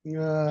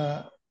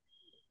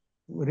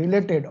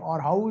related, or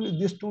how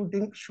these two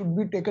things should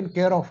be taken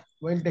care of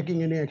while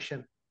taking any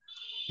action.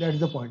 That's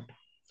the point.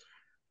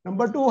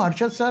 Number two,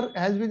 Harshad sir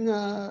has been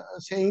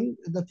saying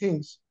the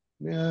things.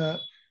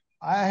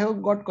 I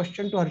have got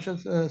question to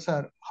Harshad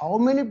sir. How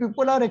many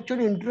people are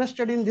actually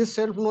interested in this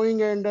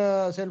self-knowing and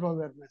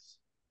self-awareness?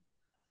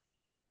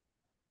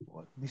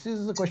 This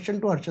is the question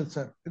to Harshad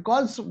sir.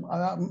 Because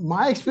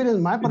my experience,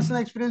 my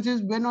personal experience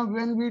is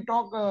when we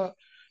talk,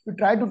 we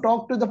try to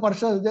talk to the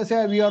person, they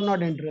say we are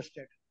not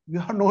interested. We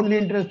are only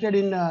interested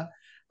in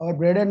our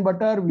bread and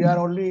butter. We are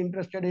only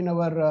interested in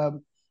our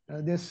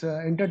this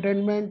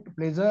entertainment,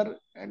 pleasure,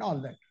 and all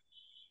that.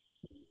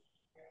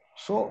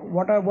 So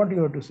what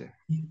you have to say?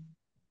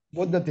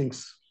 Both the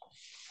things.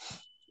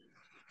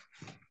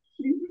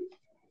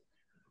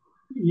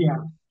 Yeah.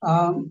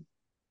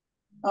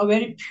 A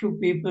very few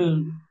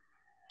people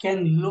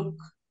can look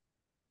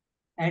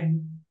at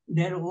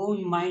their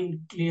own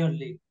mind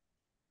clearly.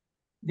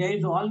 There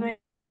is always,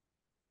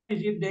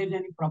 if there is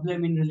any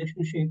problem in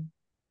relationship,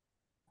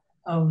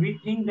 we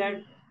think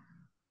that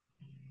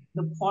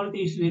the fault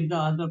is with the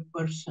other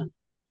person.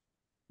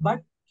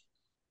 But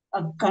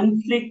a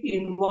conflict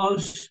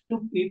involves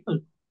two people.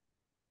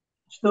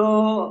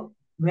 So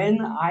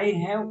when I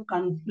have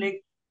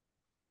conflict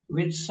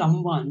with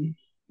someone,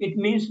 it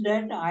means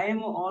that I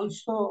am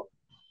also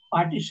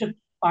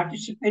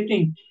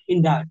participating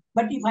in that.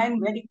 But if I am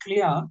very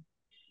clear,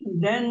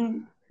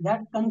 then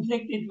that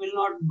conflict it will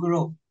not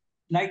grow.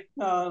 Like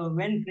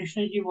when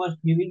Krishnaji was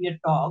giving a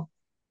talk,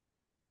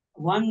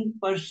 one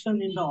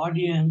person in the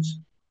audience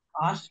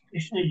asked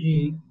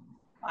Krishnaji,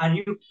 "Are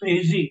you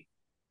crazy?"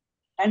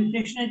 And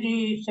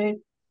Krishnaji said,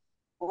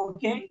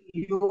 "Okay,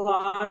 you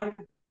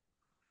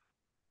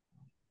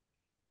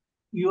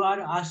are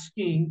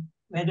asking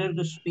whether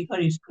the speaker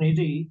is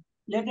crazy.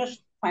 Let us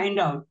find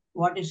out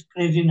what is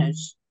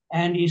craziness,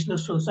 and is the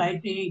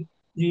society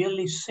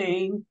really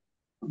saying,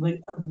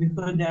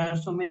 because there are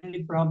so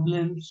many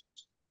problems."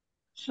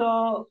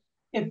 So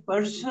a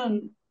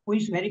person who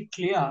is very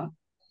clear,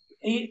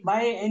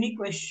 by any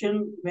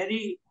question,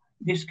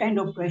 this kind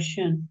of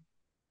question,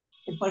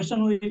 a person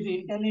who is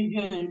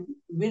intelligent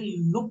will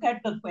look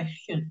at the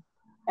question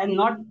and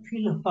not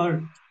feel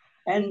hurt.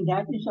 And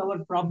that is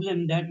our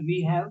problem, that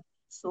we have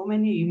so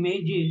many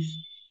images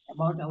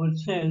about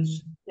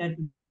ourselves that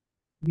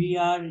we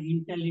are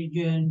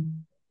intelligent,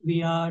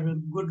 we are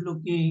good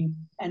looking,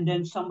 and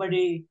then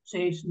somebody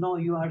says, no,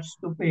 you are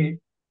stupid,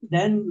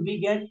 then we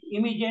get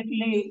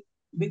immediately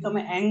become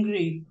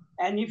angry.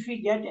 And if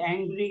we get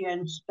angry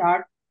and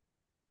start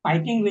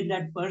fighting with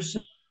that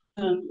person,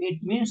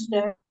 it means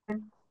that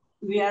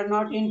we are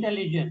not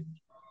intelligent.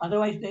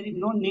 Otherwise, there is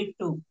no need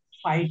to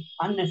fight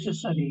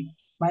unnecessary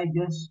by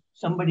just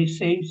somebody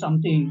saying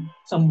something,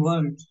 some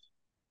words.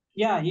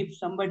 Yeah, if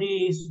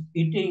somebody is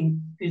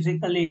hitting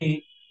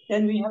physically,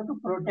 then we have to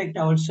protect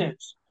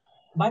ourselves.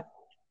 But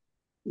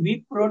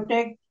we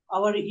protect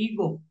our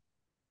ego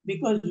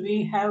because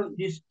we have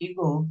this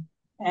ego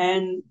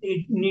and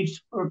it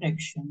needs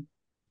protection.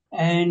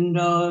 And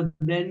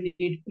then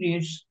it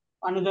creates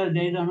there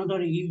is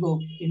another ego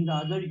in the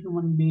other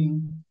human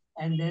being,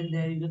 and then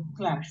there is a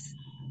clash.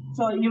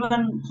 So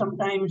even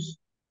sometimes,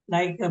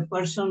 like a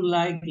person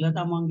like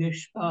Lata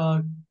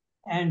Mangeshkar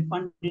and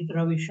Pandit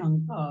Ravi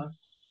Shankar,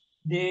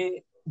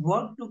 they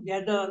worked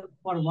together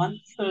for one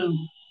film,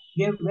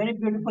 gave very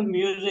beautiful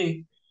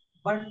music,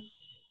 but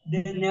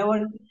they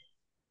never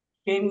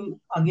came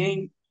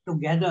again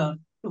together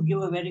to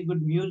give a very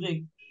good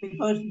music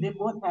because they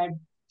both had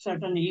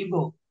certain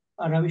ego,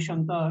 Ravi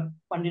Shankar,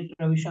 Pandit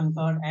Ravi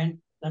Shankar, and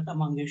Lata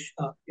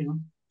Mangeshkar.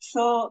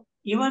 So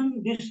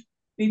even these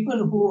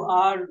people who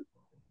are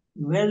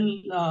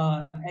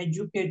well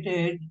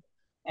educated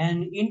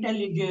and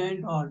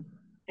intelligent or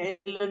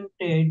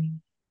talented,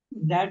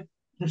 that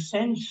the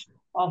sense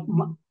of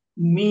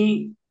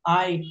me,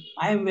 I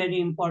am very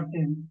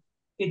important.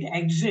 It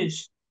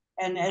exists,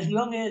 and as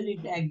long as it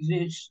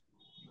exists,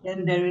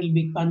 then there will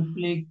be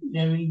conflict,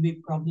 there will be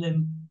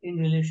problem in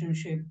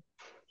relationship.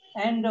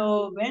 And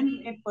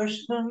when a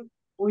person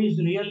who is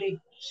really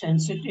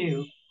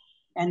sensitive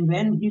and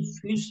when he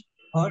feels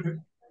hurt,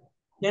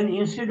 then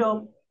instead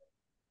of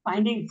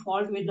finding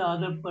fault with the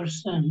other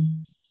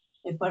person,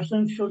 a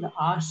person should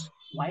ask,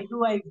 why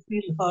do I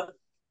feel hurt?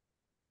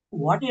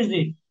 What is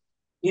it?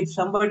 If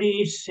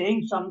somebody is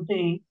saying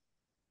something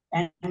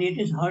and it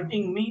is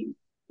hurting me,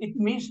 it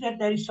means that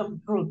there is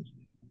some truth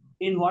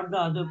in what the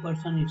other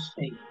person is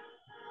saying.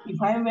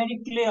 If I am very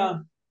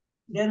clear,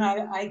 then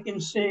I can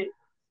say,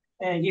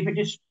 if it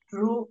is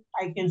true,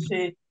 I can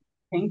say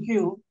thank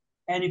you.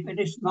 And if it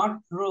is not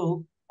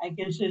true, I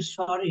can say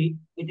sorry,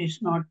 it is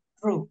not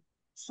true.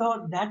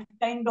 So that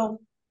kind of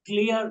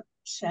clear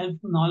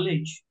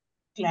self-knowledge,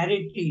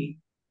 clarity,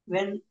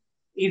 when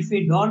if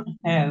we don't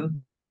have,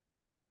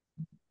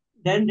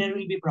 then there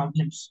will be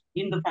problems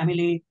in the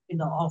family, in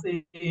the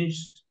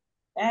office,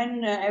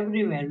 and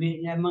everywhere,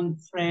 among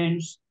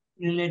friends,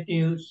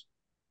 relatives.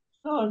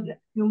 So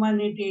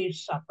humanity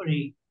is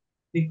suffering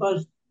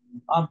because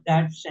of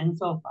that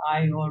sense of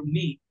I or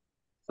me.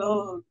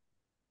 So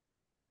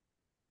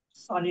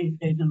sorry,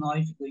 there's a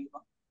noise going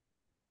on.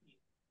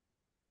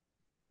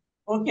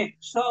 Okay,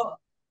 so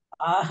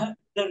the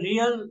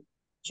real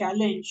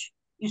challenge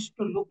is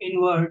to look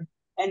inward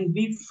and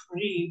be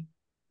free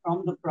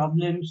from the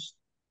problems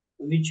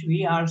which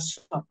we are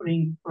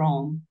suffering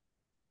from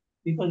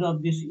because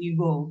of this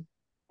ego.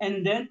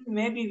 And then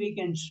maybe we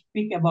can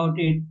speak about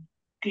it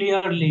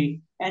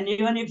clearly. And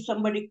even if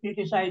somebody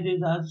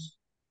criticizes us,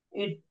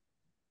 it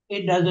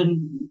it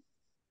doesn't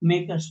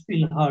make us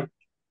feel hurt,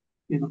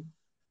 you know.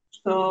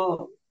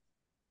 So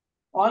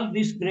all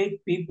these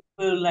great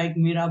people like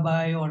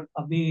Mirabai or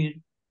Kabir,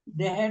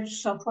 they had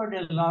suffered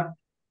a lot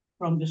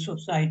from the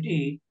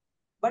society,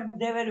 but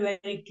they were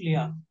very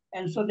clear.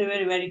 And so they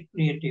were very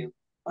creative.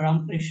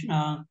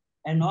 Ramakrishna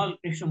and all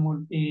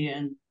Krishnamurti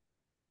and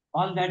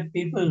all that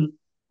people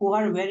who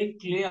are very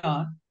clear,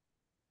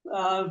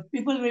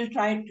 people will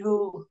try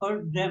to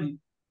hurt them.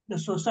 The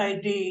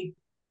society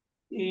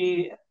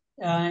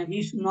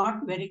is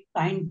not very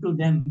kind to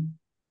them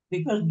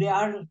because they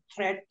are a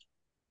threat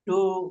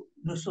to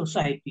the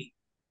society,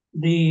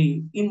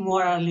 the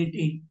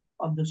immorality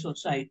of the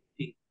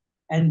society.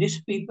 And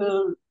these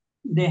people,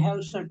 they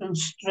have certain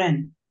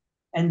strength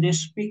and they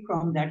speak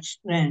from that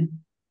strength.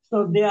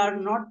 So they are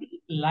not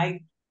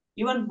like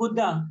even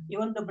Buddha,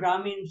 even the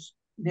Brahmins,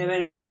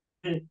 they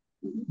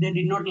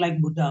did not like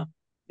Buddha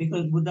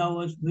because Buddha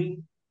was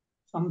doing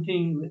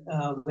something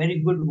very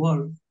good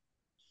work.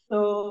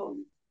 So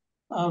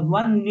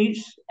one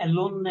needs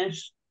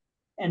aloneness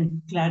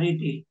and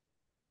clarity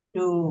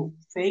to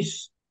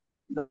face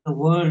the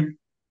world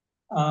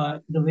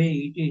the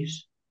way it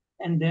is.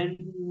 And then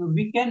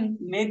we can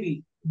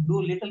maybe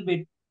do little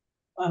bit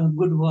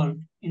good work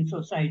in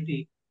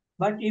society.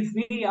 But if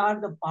we are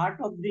the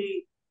part of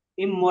the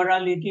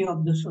immorality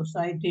of the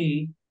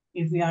society,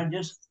 if we are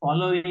just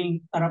following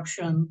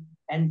corruption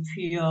and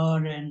fear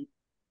and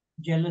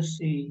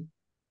jealousy,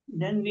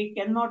 then we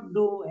cannot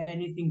do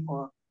anything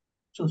for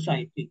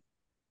society.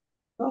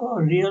 So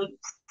real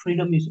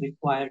freedom is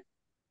required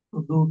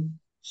to do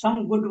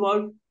some good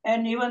work,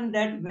 and even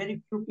that very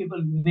few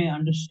people may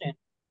understand.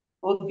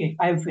 Okay,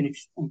 I have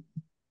finished.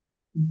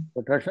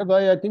 But Harshad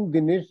bhai, I think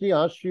Dinesh ji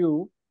asked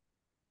you,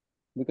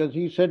 because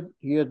he said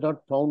he has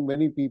not found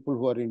many people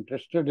who are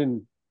interested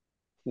in,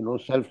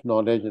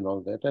 self-knowledge and all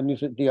that. And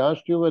he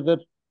asked you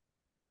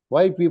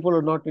why people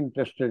are not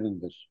interested in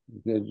this.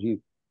 Because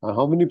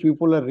How many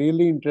people are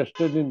really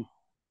interested in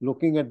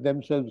looking at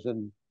themselves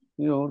and,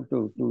 to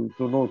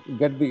know,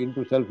 get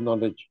into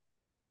self-knowledge?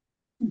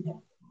 Yeah.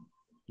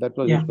 That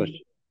was his Yeah.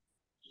 question.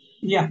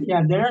 Yeah.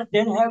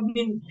 There have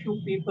been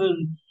few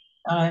people,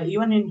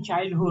 even in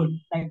childhood,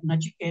 like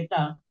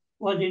Nachiketa,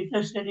 was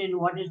interested in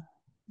what is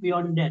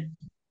beyond death.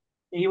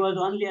 He was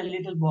only a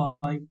little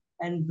boy,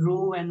 and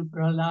Dhruv and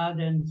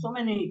Prahlad and so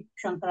many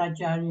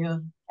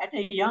Shankaracharya at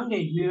a young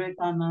age,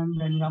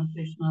 Vivekananda and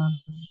Ramakrishna,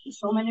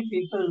 so many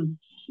people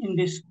in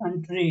this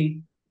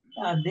country,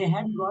 they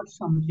had got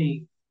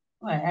something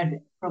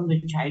from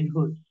the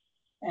childhood.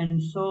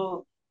 And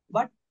so,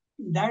 but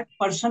that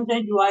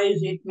percentage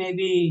wise, it may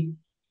be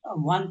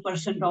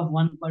 1% of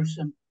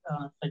 1%,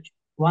 such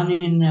one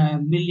in a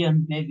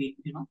million, maybe,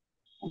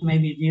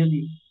 maybe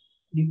really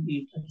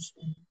deeply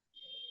interested.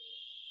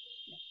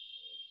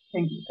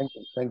 Thank you. Thank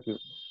you. Thank you.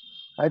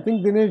 I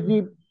think, Dinesh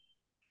ji,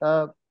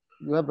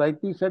 you have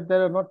rightly said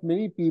there are not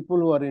many people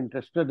who are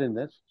interested in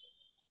this,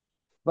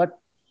 but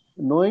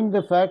knowing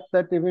the fact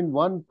that even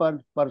one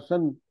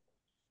person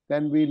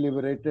can be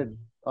liberated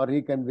or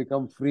he can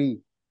become free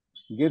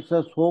gives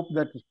us hope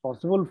that it's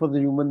possible for the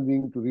human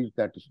being to reach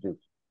that stage.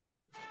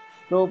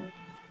 So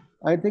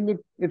I think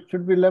it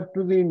should be left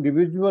to the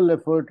individual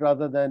effort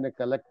rather than a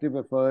collective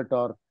effort,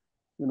 or,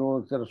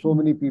 there are so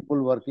many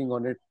people working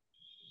on it.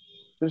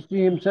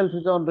 Christie himself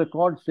is on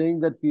record saying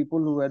that people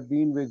who had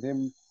been with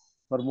him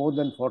for more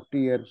than 40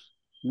 years,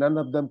 none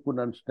of them could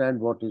understand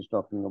what he's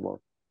talking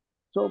about.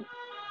 So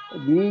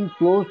being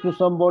close to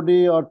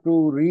somebody or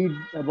to read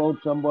about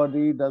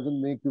somebody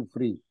doesn't make you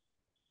free.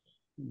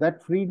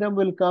 That freedom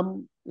will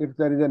come if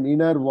there is an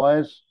inner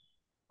voice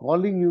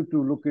calling you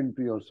to look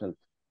into yourself.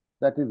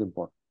 That is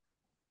important.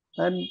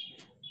 And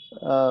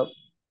uh,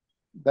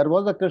 there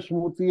was a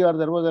Krishnamurti or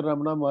there was a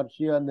Ramana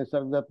Maharshi and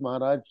Nisargadatta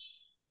Maharaj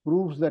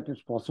proves that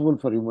it's possible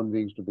for human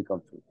beings to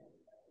become free.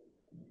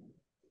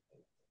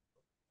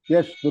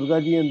 Yes,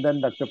 Durga ji and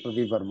then Dr.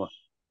 Pradeep Verma.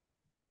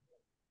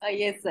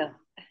 Yes, sir.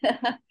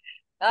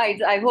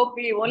 I hope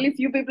only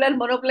few people are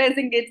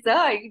monopolizing it,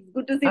 sir. It's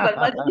good to see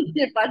Verma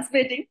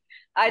participating.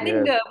 I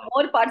think Yes.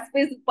 more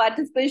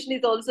participation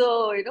is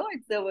also,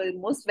 it's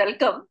most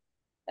welcome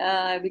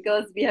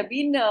because we have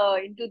been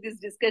into these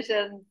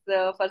discussions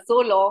for so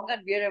long,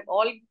 and we have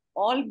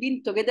all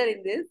been together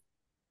in this.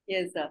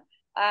 Yes, sir.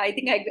 I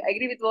think I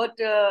agree with what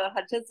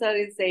Harshad sir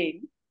is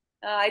saying.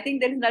 I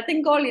think there is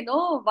nothing called,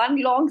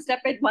 one long step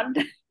at one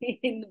time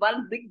in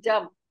one big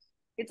jump.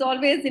 It's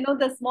always,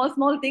 the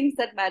small things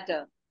that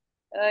matter.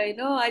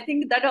 I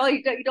think that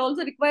it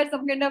also requires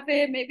some kind of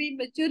a maybe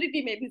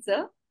maturity, maybe,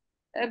 sir.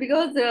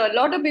 Because a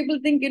lot of people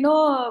think,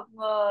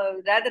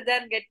 rather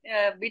than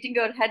beating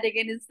your head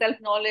again is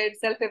self-knowledge,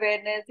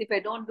 self-awareness. If I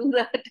don't do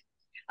that,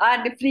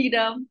 and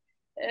freedom,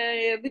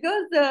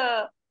 because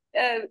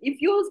if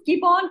you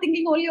keep on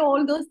thinking only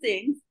all those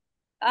things,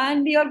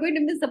 and you are going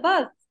to miss the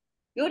bus.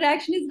 Your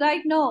action is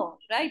right now.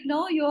 Right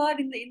now, you are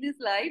in this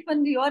life,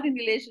 and you are in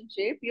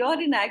relationship. You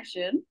are in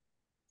action.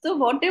 So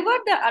whatever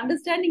the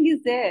understanding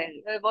is there,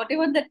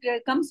 whatever that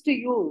comes to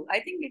you, I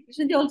think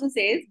Krishnaji also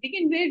says,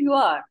 begin where you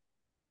are.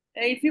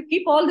 If you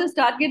keep all those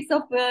targets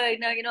of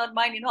in our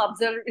mind,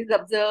 observe is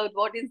observed,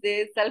 what is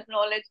this,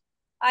 self-knowledge,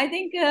 I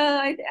think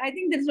I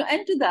think there's no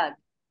end to that.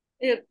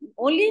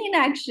 Only in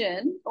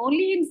action,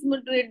 only in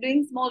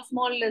doing small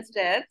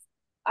steps,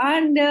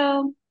 and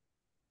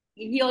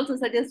he also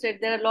suggested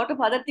there are a lot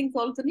of other things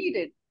also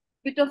needed.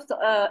 Bit of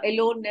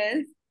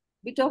aloneness,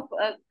 bit of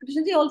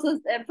Krishnaji also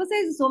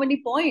emphasizes so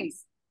many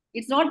points.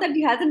 It's not that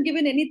he hasn't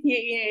given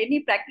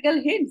any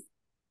practical hints.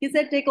 He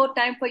said, take out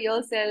time for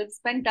yourself,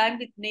 spend time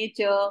with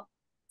nature,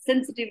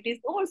 sensitivities.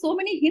 Oh, so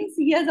many hints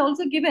he has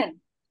also given.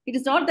 It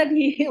is not that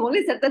he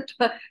only set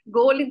the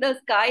goal in the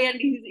sky and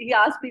he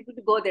asked people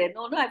to go there.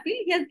 No, I feel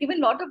he has given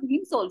a lot of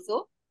hints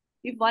also.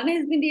 If one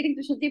has been reading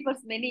Krishnaji for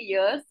many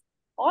years,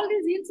 all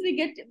these hints we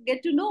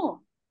get to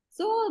know.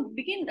 So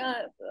begin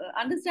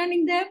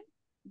understanding them,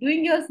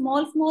 doing your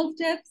small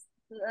steps,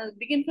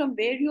 begin from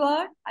where you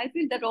are. I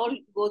feel that all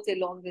goes a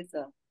long way,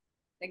 sir.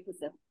 Thank you,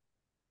 sir.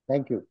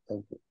 Thank you.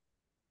 Thank you.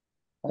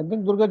 I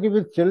think Durgaji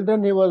with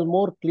children, he was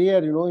more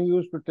clear. He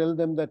used to tell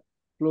them that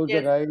close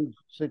Yes. your eyes,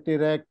 sit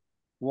erect,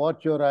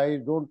 watch your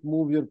eyes, don't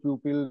move your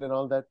pupil and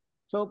all that.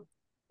 So,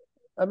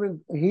 I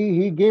mean,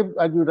 he gave,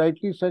 as you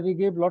rightly said, he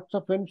gave lots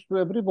of hints to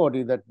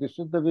everybody that this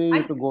is the way you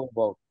have to go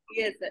about.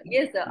 Yes, sir.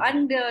 Yes, sir.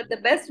 And the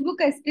best book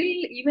I still,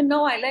 even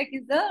now, I like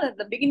is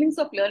the Beginnings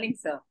of Learning,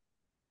 sir,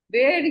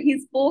 where he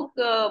spoke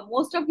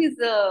most of his,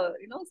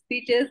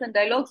 speeches and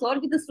dialogues all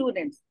with the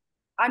students.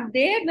 And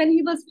there, when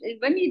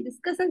he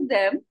discusses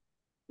them,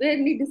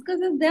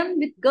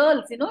 with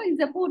girls, he's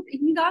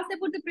asked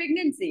about the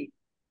pregnancy.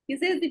 He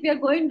says if you are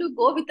going to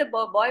go with the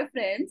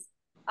boyfriends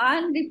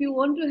and if you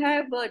want to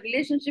have a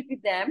relationship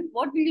with them,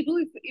 what will you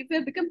do if you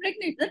have become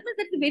pregnant? That means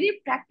that's a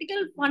very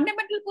practical,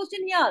 fundamental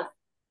question he asks.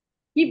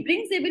 He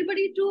brings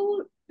everybody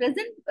to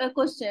present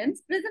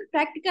questions, present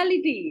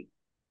practicality.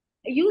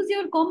 Use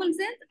your common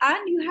sense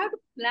and you have to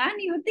plan,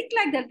 you have to think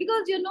like that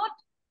because you're not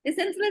a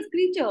senseless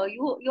creature.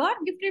 You are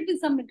gifted with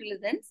some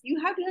intelligence. You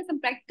have to have some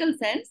practical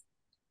sense.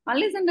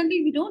 Unless and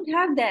until we don't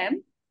have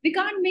them, we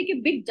can't make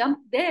a big jump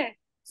there.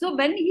 So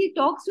when he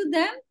talks to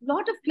them,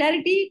 lot of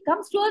clarity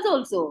comes to us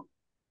also.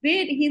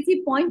 Where is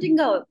he pointing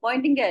out,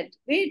 pointing at?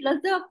 Where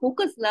does the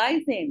focus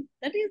lies in?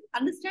 That is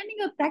understanding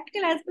of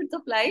practical aspects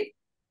of life,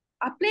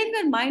 applying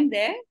your mind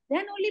there,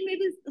 then only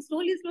maybe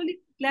slowly, slowly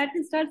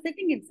clarity starts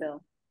setting in, sir.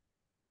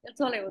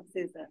 That's all I would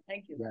say, sir.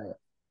 Thank you. Yeah.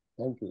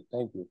 Thank you.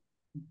 Thank you.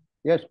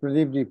 Yes,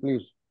 Pradeep ji,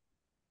 please.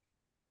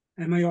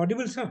 Am I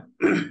audible, sir?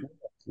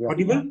 Yeah.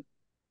 Audible?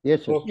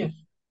 Yes, sir. Okay.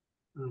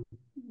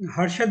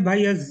 Harshad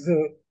Bhai has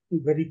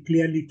very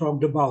clearly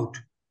talked about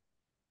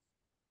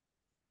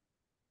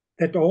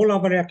that all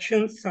our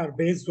actions are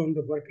based on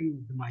the working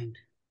of the mind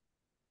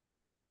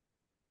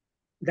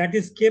that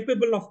is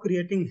capable of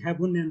creating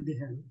heaven and the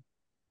hell,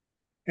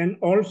 and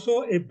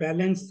also a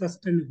balanced,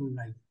 sustainable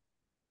life.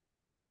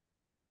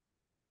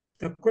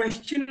 The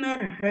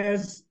questioner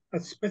has a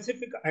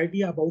specific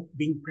idea about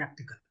being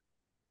practical.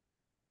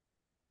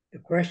 The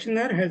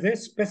questioner has a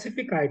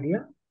specific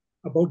idea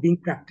about being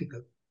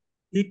practical.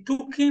 He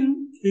took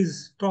in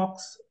his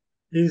talks,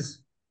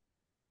 his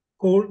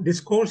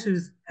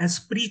discourses as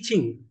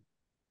preaching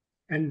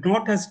and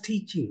not as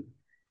teaching,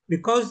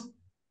 because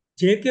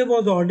JK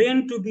was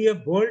ordained to be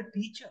a world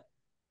teacher.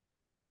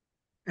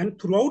 And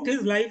throughout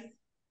his life,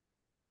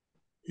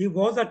 he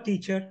was a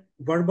teacher,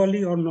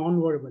 verbally or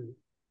non-verbally.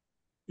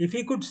 If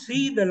he could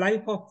see the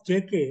life of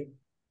JK,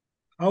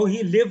 how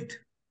he lived,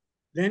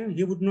 then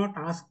he would not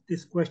ask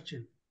this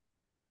question.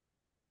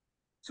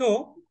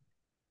 So,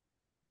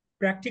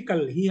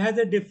 practical, he has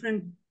a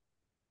different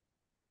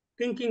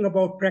thinking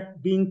about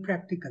being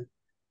practical.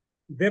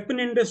 Weapon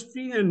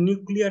industry and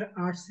nuclear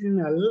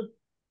arsenal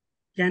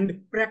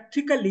can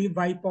practically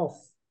wipe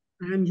off.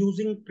 I am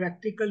using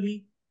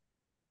practically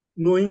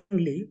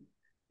knowingly.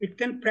 It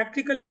can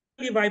practically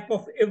wipe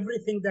off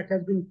everything that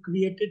has been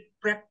created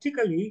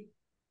practically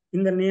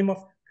in the name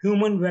of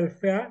human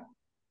welfare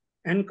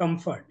and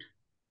comfort.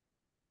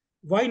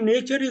 Why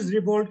nature is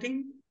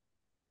revolting?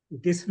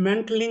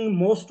 Dismantling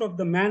most of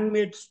the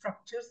man-made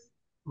structures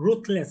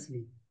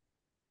ruthlessly.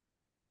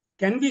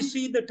 Can we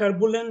see the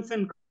turbulence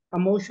and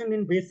commotion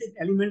in basic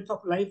elements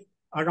of life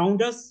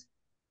around us?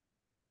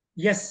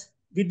 Yes,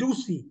 we do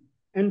see,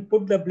 and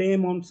put the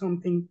blame on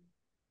someone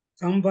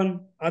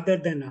other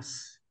than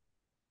us.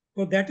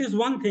 So that is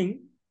one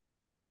thing.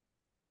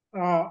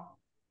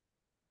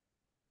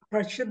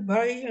 Harshad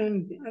Bhai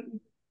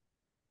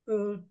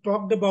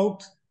talked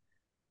about,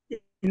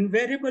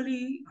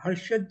 invariably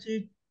Harshad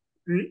ji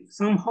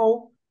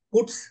somehow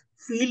puts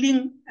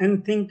feeling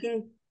and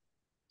thinking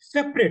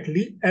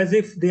separately, as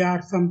if they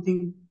are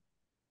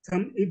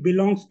it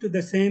belongs to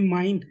the same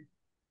mind.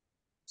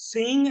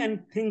 Seeing,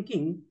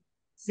 thinking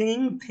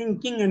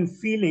and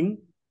feeling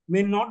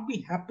may not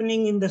be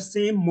happening in the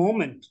same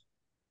moment,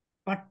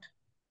 but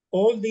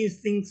all these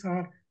things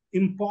are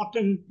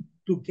important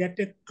to get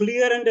a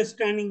clear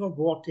understanding of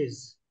what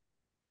is.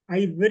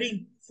 I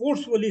very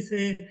forcefully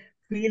say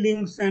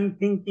feelings and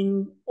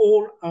thinking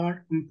all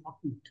are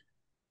important.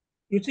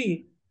 You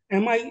see,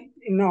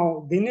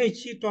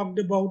 Dinesh ji talked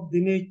about,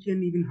 Dinesh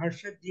and even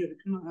Harshad ji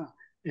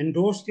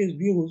endorsed his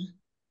views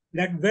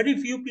that very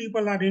few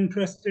people are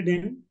interested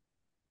in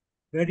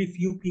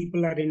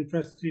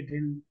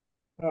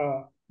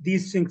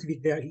these things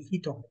which he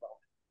talked about.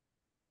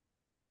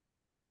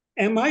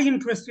 Am I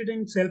interested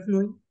in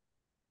self-knowing?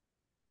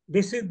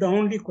 This is the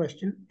only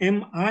question.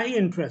 Am I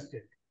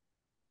interested?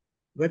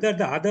 Whether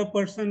the other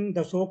person,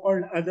 the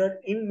so-called other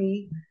in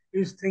me,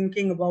 is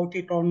thinking about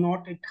it or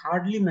not, it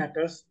hardly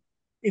matters.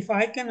 If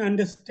I can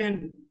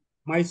understand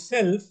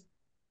myself,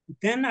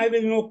 then I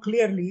will know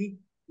clearly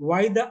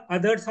why the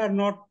others are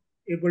not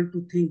able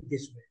to think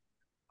this way,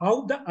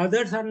 how the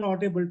others are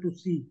not able to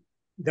see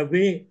the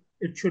way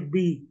it should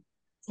be.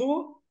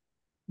 So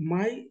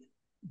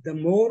the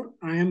more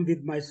I am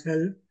with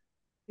myself,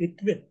 it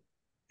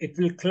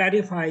will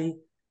clarify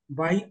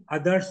why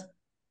others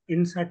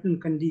in certain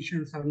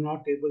conditions are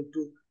not able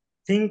to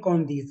think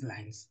on these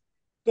lines.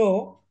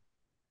 So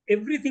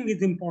everything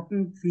is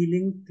important: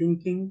 feeling,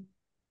 thinking,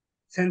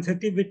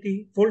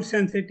 sensitivity, full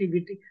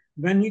sensitivity.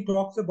 When he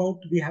talks about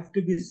we have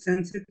to be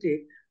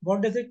sensitive,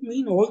 what does it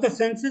mean? All the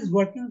senses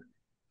working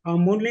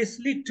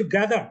harmoniously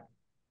together.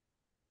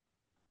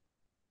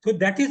 So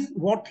that is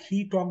what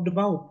he talked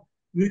about.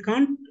 We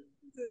can't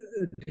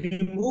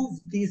remove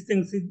these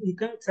things. You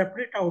can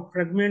separate out,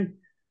 fragment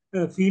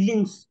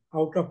feelings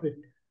out of it.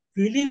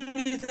 Feeling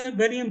is a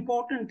very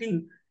important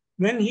thing.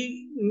 When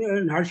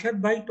Harshad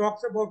Bhai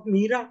talks about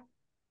Meera,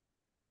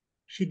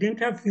 she didn't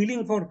have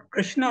feeling for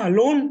Krishna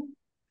alone.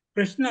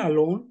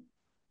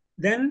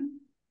 Then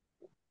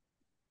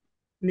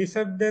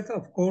Nisargadatta,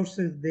 of course,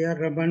 is there.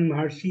 Raman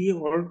Maharshi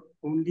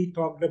only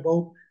talked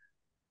about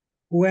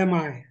who am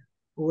I?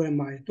 Who am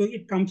I? So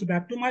it comes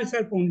back to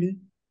myself only.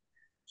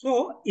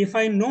 So if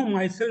I know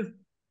myself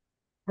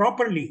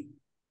properly,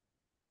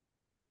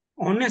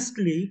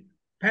 honestly,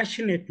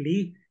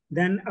 passionately,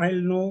 then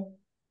I'll know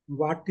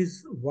what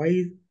is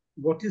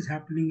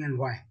happening and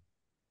why.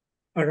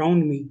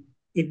 around me,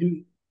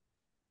 in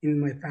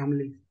my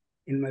family,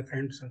 in my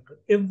friend circle.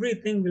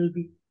 Everything will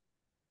be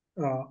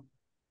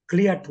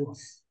clear to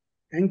us.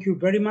 Thank you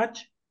very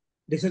much.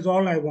 This is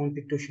all I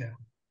wanted to share.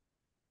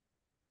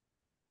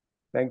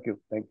 Thank you.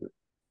 Thank you.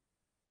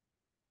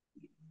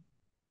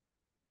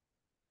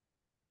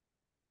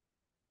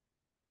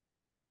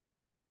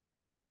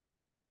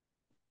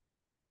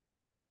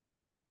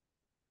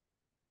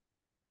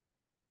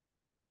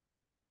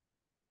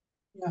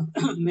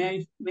 Yeah. May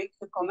I make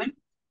a comment?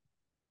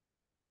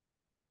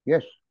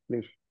 Yes,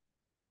 please.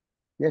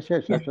 Yes,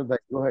 Yes. Harshad,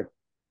 go ahead.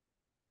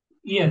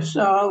 Yes.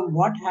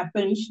 What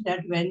happens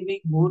that when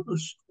we go to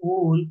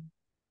school,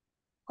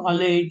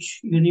 college,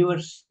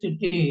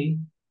 university,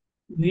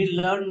 we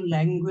learn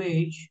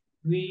language,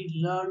 we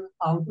learn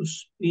how to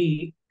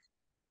speak,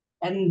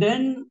 and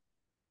then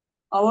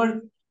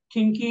our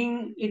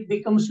thinking, it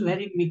becomes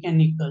very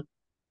mechanical,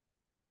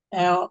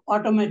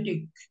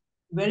 automatic,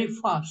 very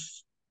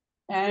fast,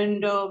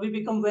 and we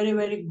become very,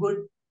 very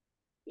good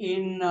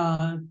in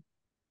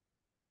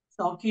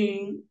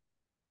talking,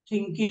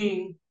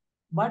 thinking,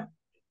 but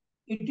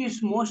it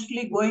is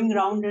mostly going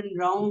round and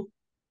round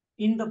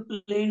in the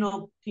plane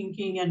of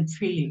thinking and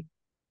feeling.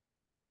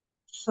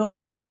 So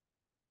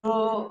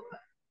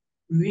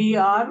we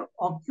are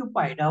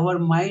occupied, our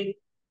mind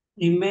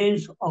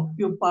remains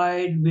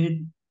occupied with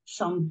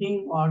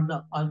something or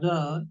the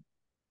other.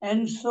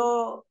 And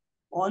so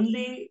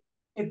only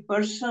a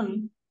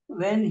person,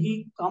 when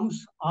he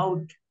comes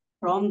out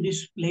from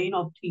this plane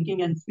of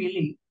thinking and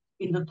feeling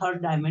in the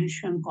third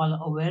dimension called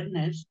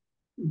awareness,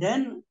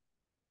 then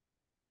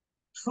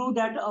through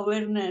that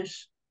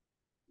awareness,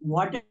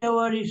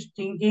 whatever is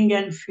thinking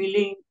and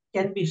feeling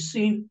can be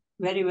seen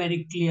very,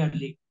 very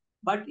clearly.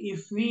 But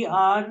if we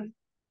are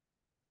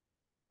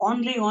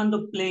only on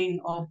the plane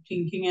of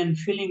thinking and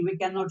feeling, we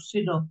cannot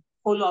see the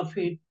whole of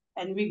it,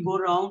 and we go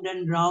round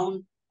and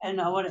round,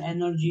 and our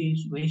energy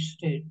is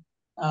wasted.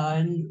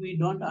 And we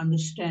don't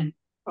understand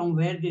from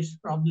where these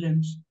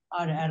problems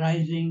are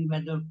arising,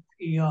 whether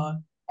fear,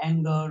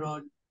 anger,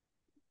 or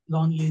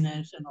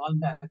loneliness, and all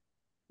that.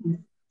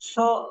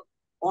 So,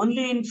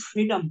 only in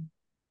freedom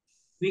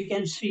we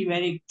can see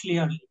very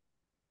clearly.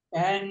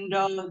 And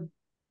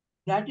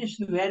that is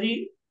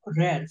very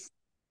rare.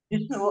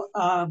 This,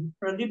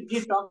 Pradeep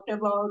ji talked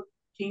about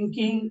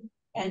thinking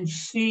and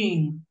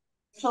seeing.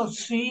 So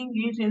seeing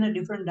is in a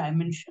different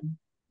dimension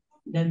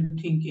than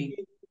thinking.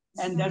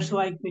 And that's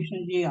why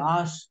Krishna ji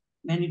asked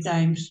many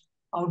times,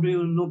 how do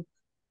you look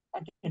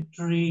at a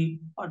tree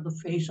or the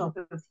face of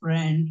a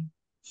friend?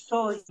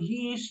 So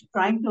he is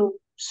trying to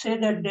say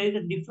that there is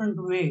a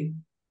different way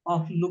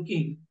of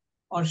looking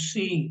or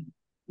seeing,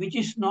 which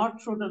is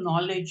not through the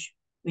knowledge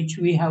which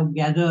we have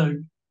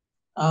gathered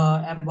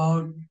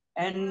about.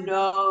 And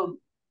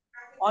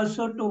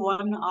also to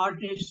one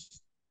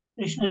artist,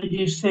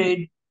 Krishnaji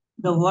said,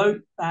 the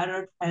word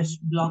parrot has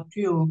blocked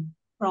you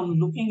from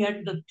looking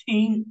at the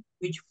thing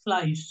which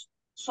flies.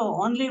 So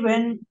only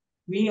when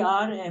we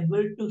are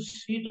able to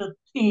see the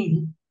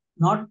thing,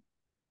 not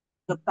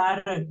the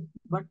parrot,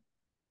 but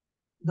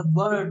the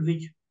bird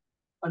which,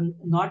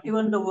 not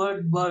even the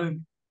word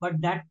bird, but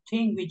that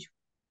thing which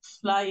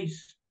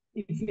flies,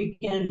 if we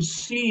can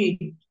see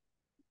it,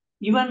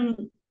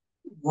 even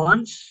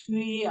once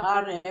we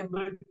are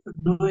able to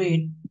do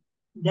it,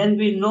 then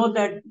we know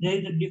that there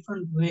is a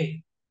different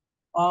way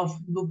of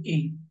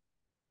looking.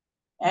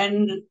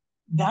 And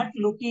that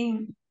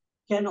looking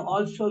can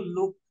also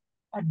look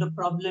at the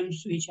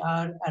problems which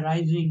are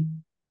arising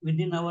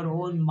within our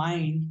own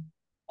mind.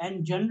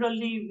 And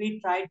generally,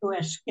 we try to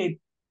escape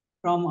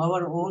from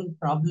our own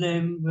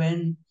problem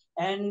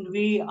and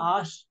we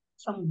ask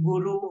some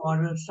guru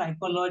or a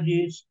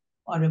psychologist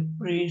or a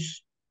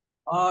priest,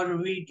 or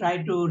we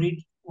try to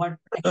read what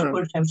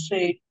experts have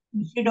said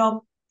instead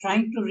of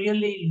trying to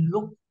really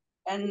look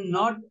and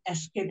not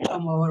escape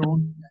from our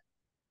own.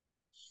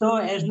 So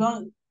as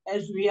long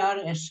as we are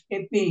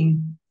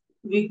escaping,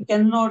 we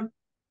cannot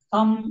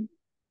come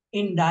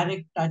in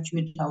direct touch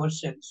with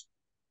ourselves.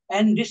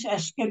 And this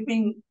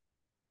escaping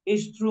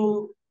is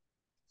through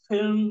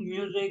film,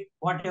 music,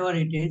 whatever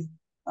it is,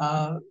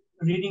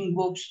 reading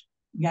books,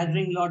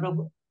 gathering a lot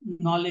of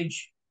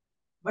knowledge,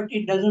 but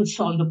it doesn't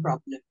solve the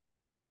problem.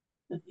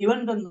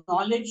 Even the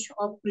knowledge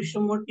of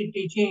Krishnamurti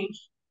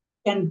teachings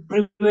can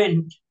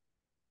prevent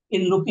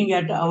in looking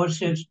at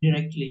ourselves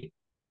directly.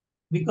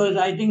 Because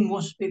I think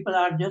most people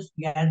are just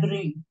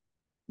gathering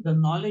the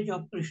knowledge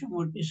of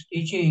Krishnamurti's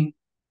teaching,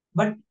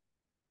 but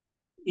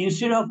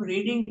instead of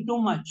reading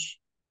too much,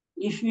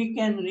 if we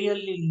can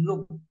really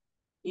look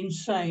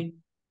inside,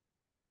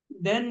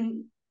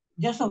 then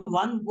just a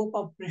one book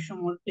of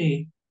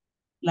Krishnamurti,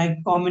 like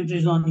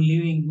commentaries on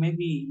living, may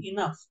be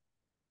enough.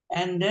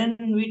 And then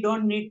we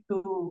don't need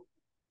to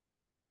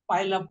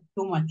pile up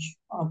too much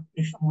of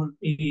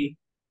Krishnamurti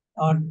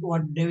or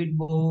what David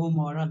Bohm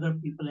or other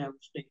people have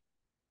said.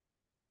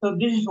 So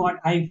this is what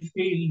I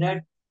feel,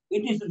 that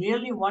it is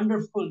really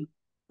wonderful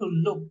to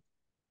look,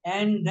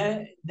 and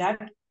that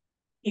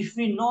if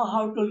we know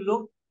how to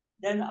look,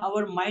 then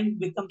our mind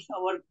becomes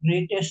our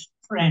greatest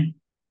friend.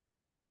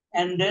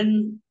 And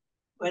then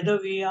whether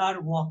we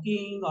are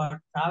walking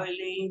or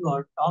traveling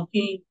or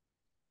talking,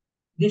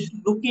 this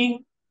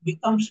looking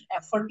becomes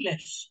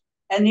effortless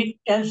and it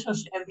tells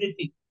us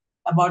everything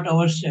about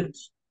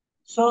ourselves.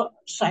 So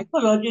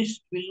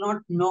psychologists will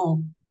not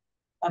know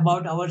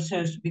about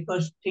ourselves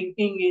because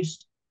thinking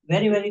is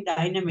very, very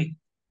dynamic.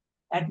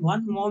 At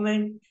one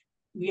moment,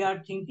 we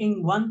are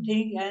thinking one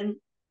thing and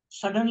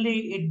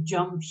suddenly it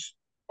jumps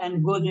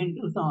and goes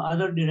into some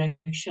other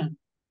direction.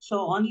 So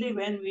only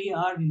when we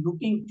are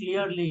looking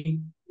clearly,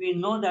 we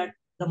know that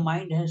the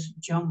mind has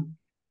jumped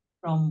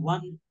from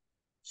one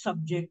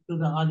subject to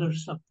the other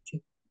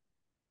subject.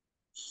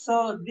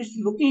 So this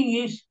looking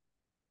is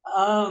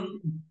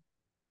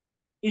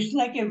it's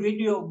like a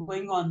video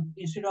going on.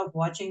 Instead of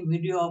watching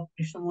video of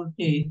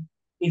Krishnamurti,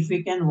 if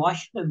we can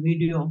watch the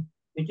video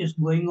which is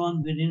going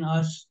on within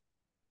us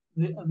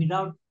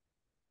without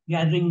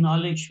gathering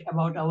knowledge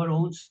about our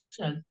own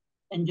self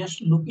and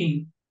just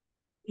looking,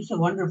 it's a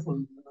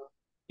wonderful.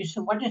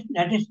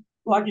 That is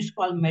what is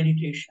called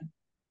meditation.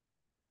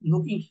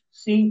 Looking,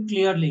 seeing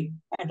clearly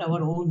at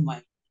our own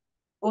mind.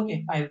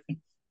 Okay, I think.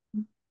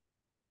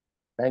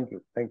 Thank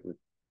you. Thank you.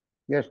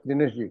 Yes,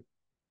 Dinesh ji.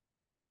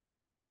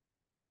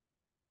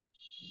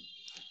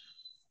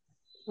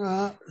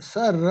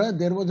 Sir,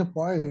 there was a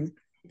point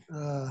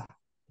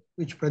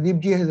which Pradeep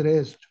ji has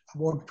raised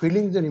about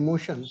feelings and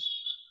emotions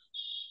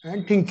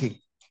and thinking.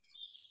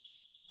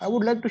 I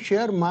would like to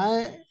share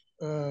my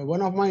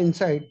one of my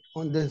insight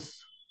on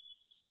this.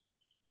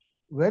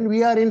 When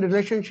we are in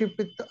relationship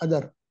with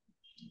other,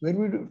 when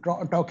we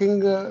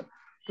talking to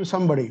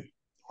somebody,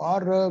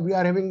 or we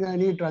are having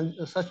any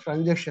such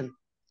transaction,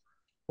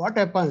 what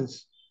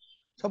happens?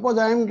 Suppose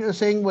I am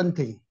saying one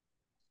thing,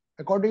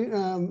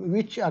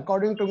 which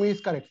according to me is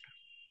correct.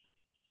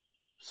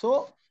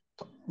 So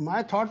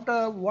my thought,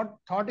 what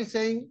thought is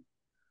saying,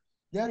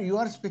 there you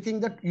are speaking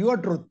that your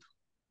truth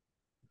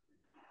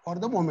for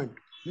the moment.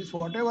 Means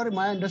whatever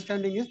my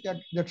understanding is,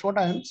 that's what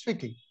I am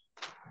speaking.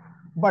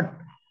 But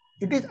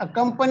it is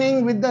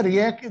accompanying with the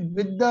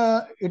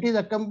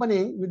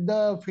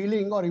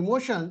feeling or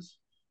emotions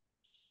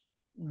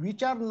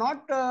which are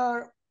not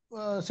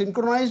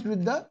synchronized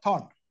with the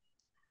thought.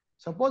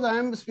 Suppose I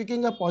am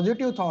speaking a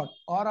positive thought,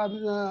 or I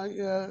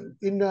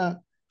am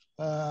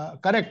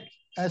correct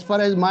as far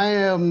as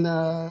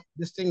my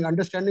this thing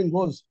understanding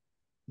goes,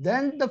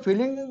 then the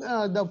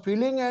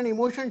feeling and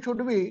emotion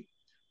should be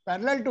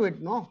parallel to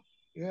it. No,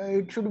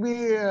 it should be.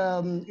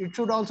 It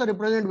should also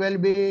represent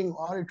well-being,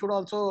 or it should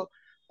also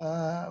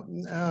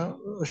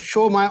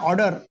show my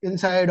order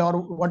inside, or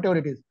whatever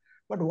it is.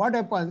 But what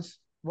happens?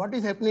 What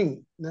is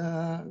happening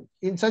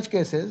in such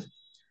cases?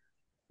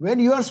 When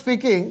you are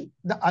speaking,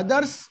 the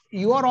others,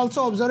 you are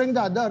also observing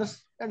the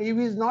others, and if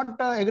he is not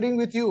agreeing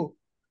with you,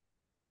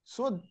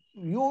 so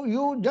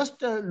you just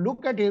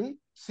look at him,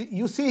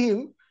 you see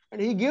him,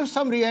 and he gives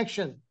some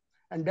reaction,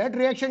 and that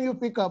reaction you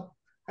pick up,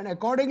 and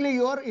accordingly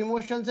your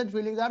emotions and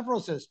feelings are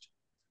processed.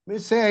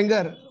 Means say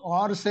anger,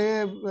 or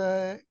say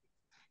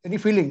any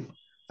feeling,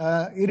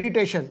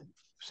 irritation.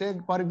 Say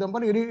for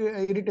example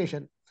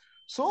irritation.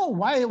 So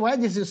why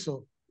this is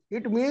so?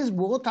 It means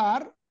both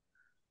are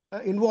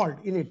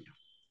involved in it.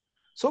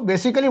 So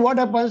basically what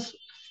happens,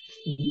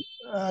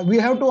 we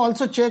have to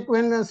also check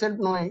when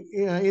self-knowing,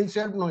 in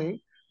self-knowing,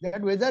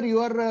 that whether you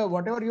are,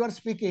 whatever you are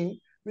speaking,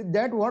 with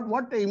that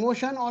what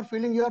emotion or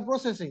feeling you are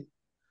processing.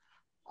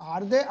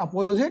 Are they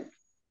opposite,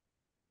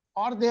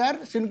 or they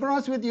are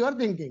synchronous with your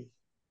thinking?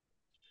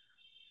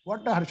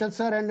 What Harshad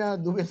sir and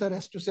Dubey sir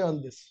has to say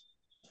on this?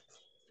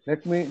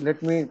 Let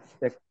me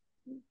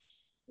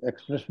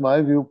express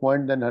my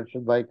viewpoint, then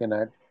Harshad bhai can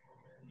add.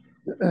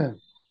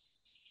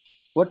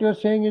 What you're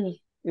saying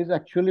is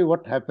actually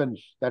what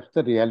happens. That's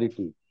the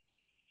reality.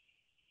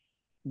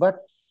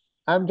 But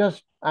I'm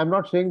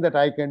not saying that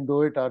I can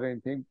do it or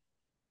anything.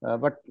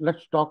 But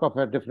let's talk of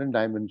a different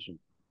dimension.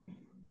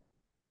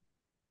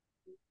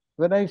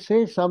 When I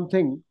say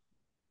something,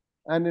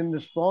 and in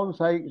response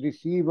I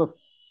receive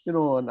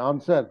an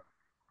answer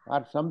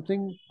or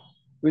something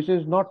which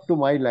is not to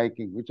my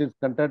liking, which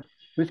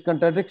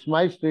contradicts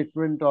my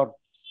statement, or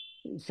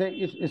say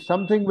is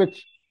something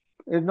which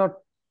is not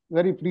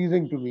very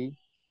pleasing to me,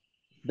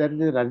 there is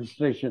a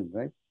registration,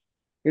 right?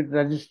 It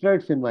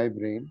registers in my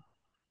brain,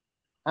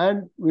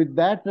 and with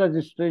that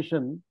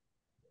registration,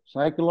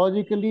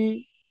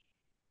 psychologically,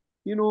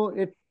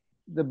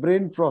 the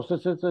brain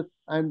processes it,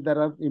 and there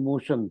are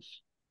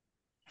emotions,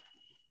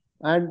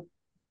 and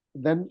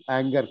then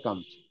anger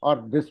comes or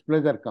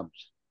displeasure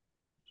comes.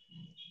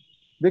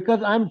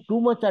 Because I'm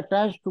too much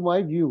attached to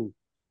my view,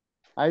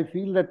 I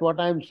feel that what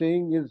I'm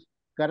saying is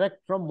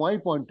correct from my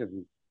point of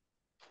view.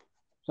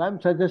 So I'm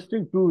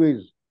suggesting two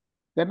ways.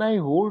 Can I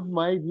hold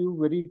my view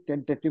very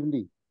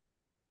tentatively?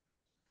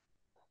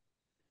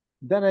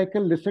 Then I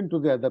can listen to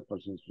the other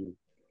person's view.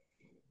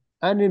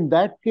 And in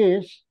that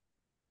case,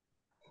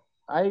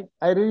 I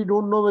really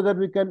don't know whether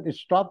we can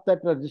stop that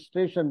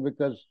registration,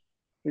 because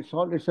it's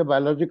a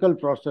biological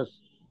process.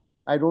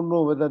 I don't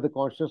know whether the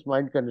conscious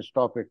mind can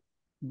stop it.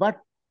 But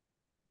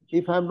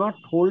if I'm not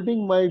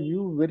holding my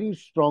view very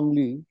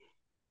strongly,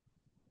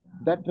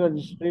 that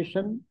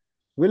registration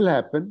will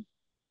happen,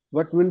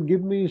 but will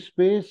give me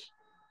space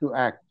to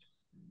act.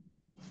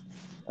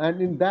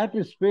 And in that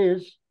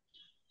space,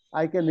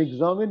 I can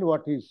examine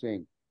what he's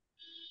saying.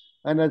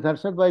 And as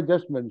Harshad Bhai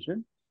just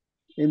mentioned,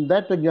 in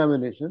that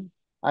examination,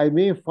 I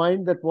may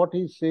find that what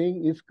he's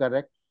saying is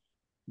correct,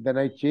 then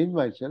I change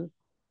myself,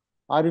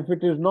 or if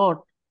it is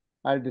not,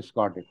 I'll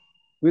discard it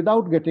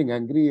without getting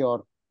angry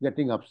or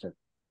getting upset.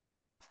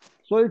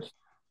 So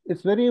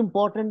it's very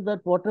important that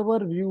whatever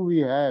view we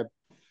have,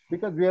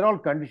 because we are all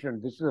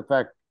conditioned, this is a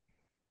fact.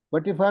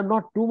 But if I'm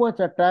not too much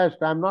attached,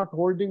 I'm not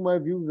holding my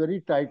view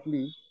very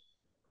tightly,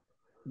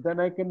 then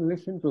I can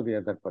listen to the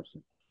other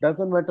person.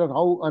 Doesn't matter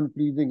how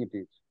unpleasing it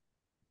is.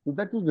 So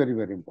that is very,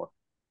 very important.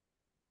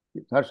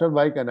 Harshad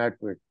Bhai can add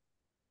to it.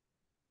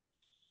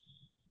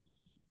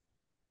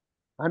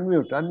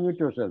 Unmute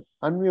yourself.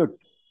 Unmute.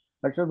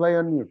 Harshad Bhai,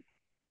 unmute.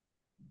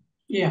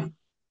 Yeah.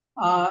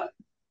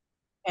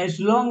 As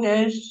long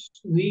as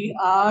we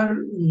are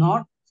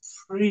not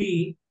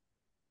free,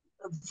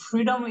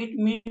 freedom, it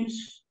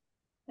means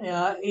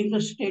in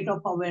the state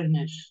of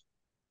awareness,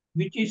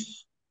 which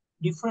is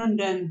different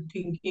than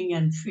thinking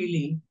and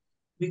feeling,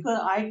 because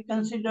I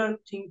consider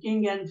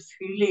thinking and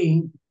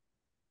feeling,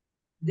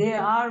 they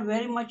are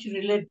very much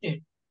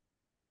related.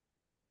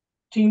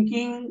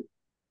 Thinking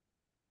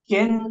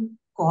can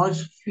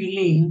cause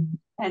feeling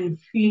and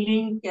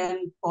feeling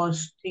can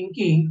cause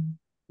thinking.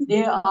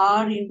 They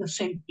are in the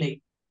same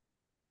plane.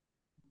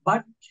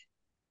 But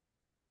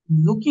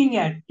looking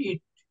at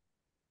it,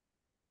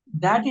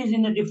 that is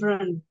in a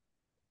different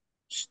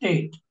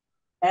state.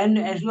 And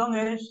as long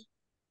as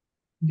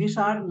these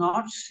are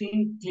not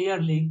seen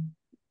clearly,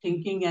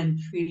 thinking and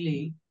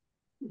feeling,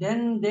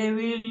 then they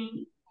will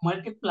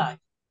multiply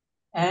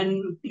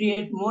and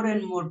create more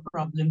and more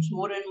problems,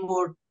 more and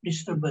more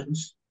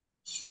disturbance.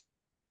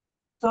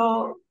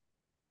 So,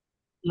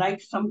 like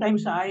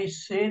sometimes I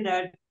say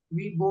that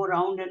we go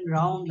round and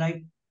round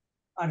like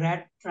a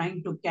rat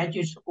trying to catch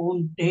its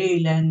own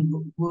tail and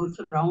goes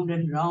round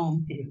and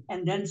round,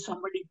 and then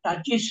somebody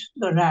touches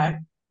the rat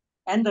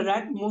and the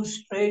rat moves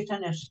straight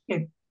and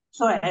escapes.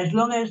 So as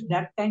long as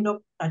that kind of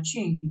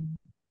touching,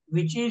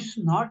 which is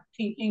not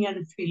thinking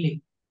and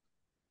feeling,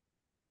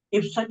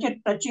 if such a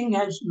touching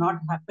has not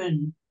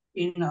happened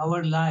in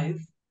our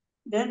life,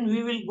 then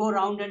we will go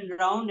round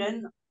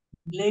and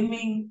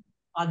blaming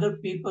other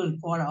people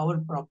for our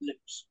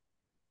problems.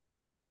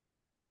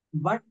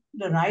 But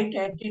the right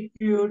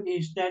attitude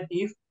is that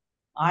if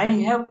I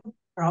have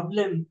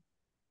problem,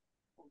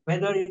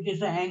 whether it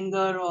is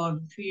anger or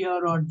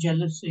fear or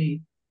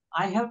jealousy,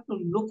 I have to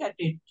look at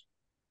it.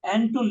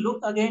 And to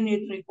look again,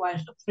 it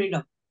requires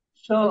freedom.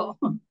 So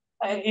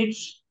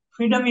it's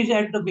freedom is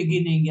at the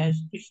beginning, as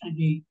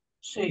Krishnaji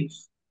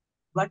says,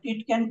 but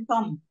it can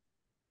come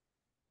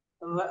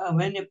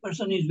when a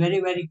person is very,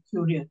 very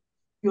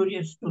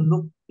curious to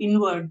look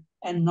inward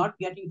and not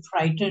getting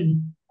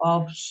frightened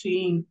of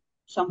seeing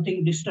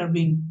something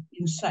disturbing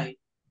inside.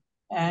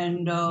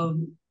 And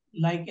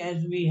like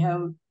as we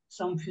have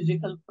some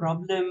physical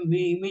problem,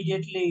 we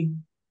immediately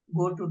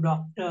go to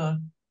doctor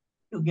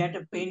to get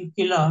a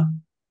painkiller.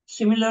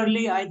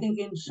 Similarly, I think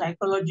in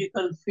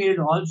psychological field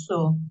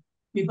also,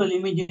 people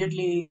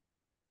immediately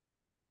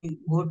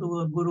go to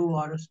a guru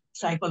or a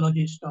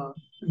psychologist or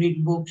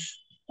read books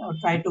or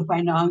try to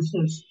find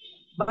answers.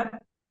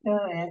 But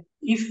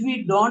if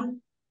we don't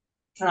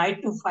try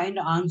to find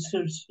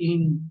answers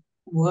in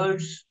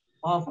words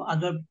of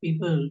other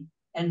people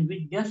and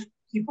we just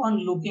keep on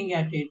looking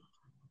at it,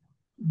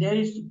 there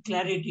is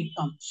clarity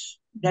comes.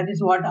 That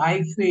is what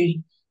I feel,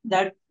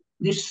 that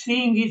this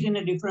seeing is in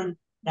a different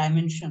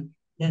dimension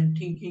than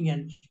thinking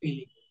and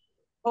feeling.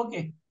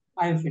 Okay,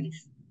 I have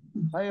finished.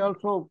 I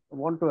also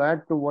want to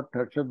add to what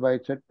Harshad Bhai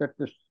said, that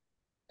this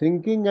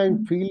thinking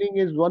and feeling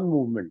is one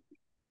movement.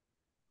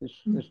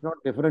 It's not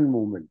different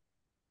movement.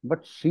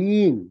 But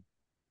seeing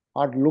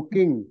or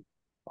looking,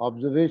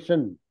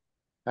 observation,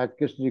 as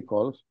Krishna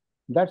calls,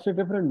 that's a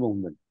different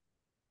movement.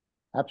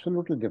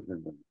 Absolutely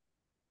different movement.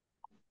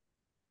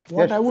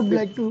 What Yes, I would Pradeep.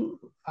 like to,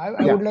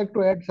 I Yeah. would like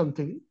to add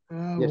something.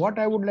 Yes. What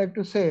I would like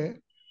to say,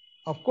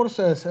 of course,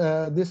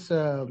 this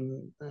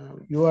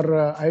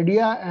your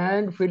idea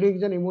and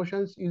feelings and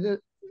emotions is a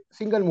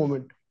single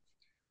moment.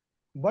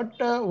 But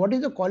what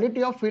is the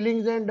quality of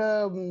feelings and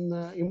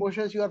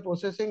emotions you are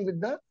processing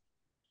with the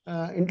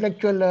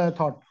intellectual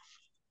thought?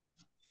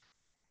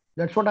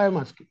 That's what I am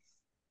asking.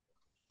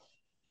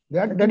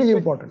 I That think is that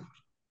important.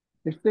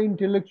 it's the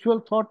intellectual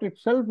thought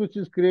itself which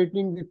is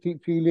creating the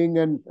feeling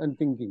and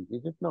thinking,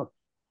 is it not?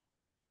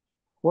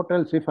 What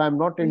else? If I'm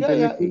not Yeah,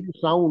 intellectually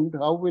sound,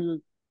 how will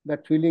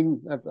that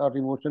feeling or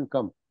emotion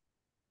come?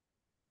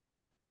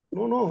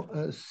 no.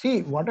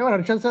 See, whatever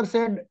Harshad sir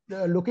said,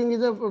 looking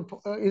is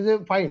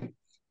a fine.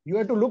 You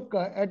have to look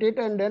at it,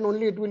 and then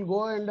only it will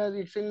go, and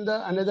it's in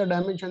the another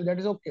dimension. That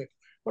is okay.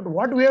 But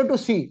what we have to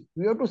see,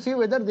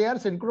 whether they are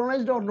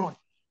synchronized or not.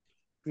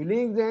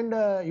 Feelings and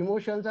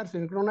emotions are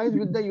synchronized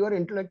with your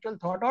intellectual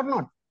thought or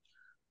not.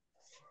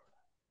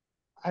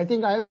 I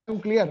think I am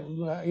clear.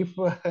 If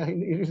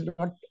it is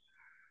not.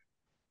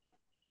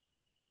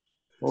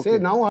 Okay. Say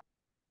now.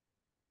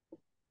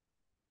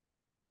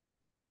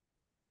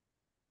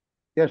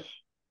 Yes,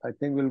 I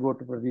think we'll go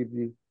to Pradeep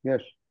ji.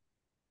 Yes.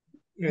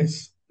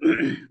 Yes.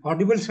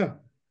 Audible, sir?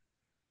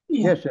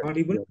 Yeah. Yes, yes.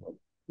 Audible?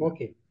 Yeah.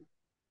 Okay.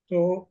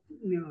 So,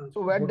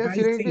 So when what the I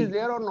serenity see, is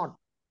there or not?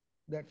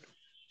 That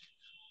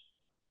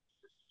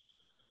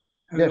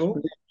Yes,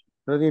 hello?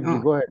 Pradeep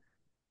ji, go ahead.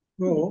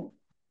 So,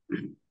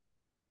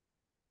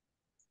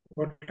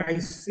 what I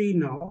see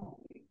now,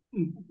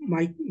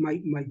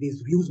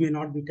 these views may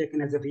not be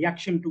taken as a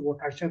reaction to what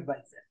Harshad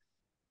said,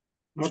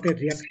 not a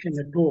reaction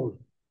at all.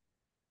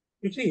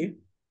 You see,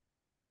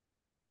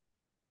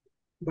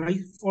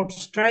 for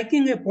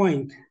striking a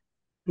point,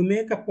 to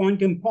make a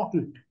point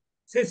important,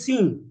 say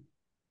seeing,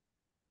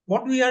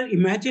 what we are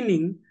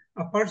imagining,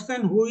 a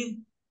person who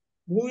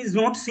is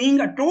not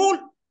seeing at all,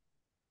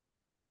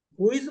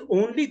 who is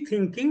only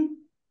thinking,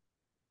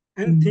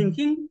 and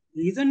thinking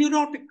is a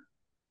neurotic.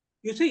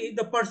 You see,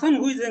 the person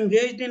who is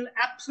engaged in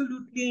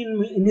absolutely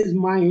in his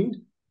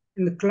mind,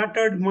 in the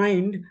cluttered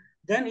mind,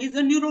 then he's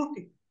a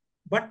neurotic.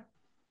 But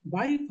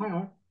by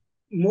far,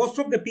 most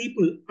of the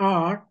people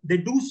they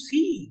do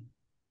see.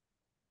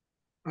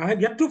 I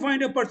have yet to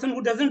find a person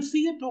who doesn't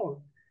see at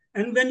all.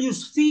 And when you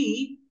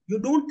see, you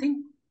don't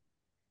think.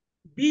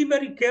 Be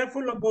very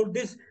careful about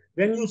this.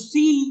 When you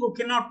see, you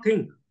cannot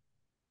think.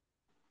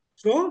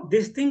 So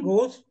this thing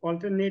goes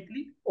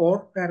alternately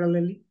or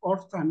parallelly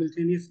or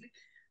simultaneously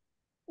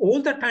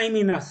all the time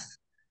in us.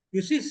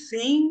 You see,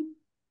 seeing,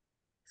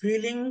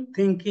 feeling,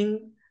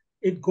 thinking,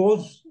 it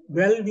goes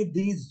well with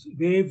these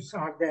waves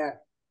are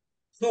there.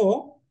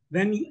 So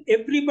when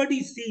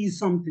everybody sees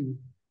something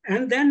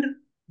and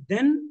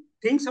then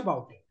thinks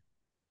about it,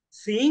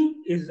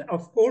 seeing is,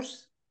 of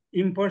course,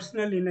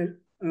 impersonal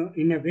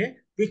in a way,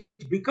 which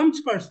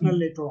becomes personal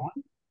later on.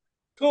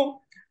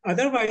 So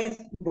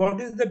otherwise, what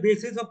is the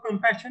basis of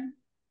compassion?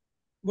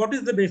 What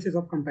is the basis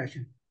of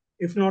compassion,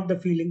 if not the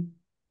feeling?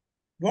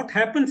 What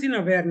happens in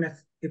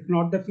awareness, if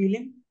not the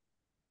feeling?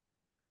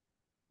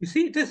 You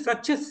see, it is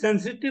such a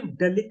sensitive,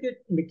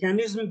 delicate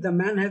mechanism the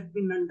man has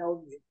been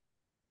endowed with.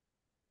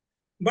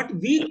 But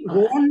we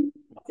go on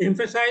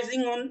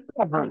emphasizing on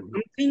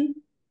something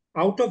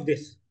out of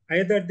this,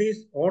 either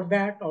this or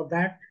that,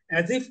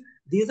 as if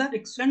these are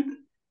eccentric.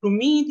 To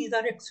me, these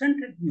are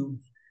eccentric views.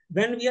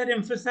 When we are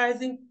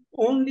emphasizing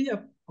only,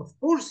 of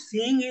course,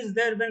 seeing is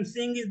there. When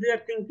seeing is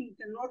there, thinking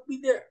cannot be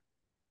there.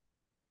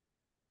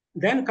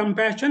 Then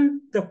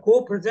compassion, the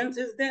co-presence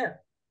is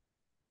there.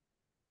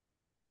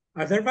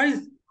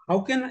 Otherwise, how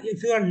can,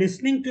 if you are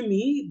listening to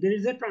me, there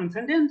is a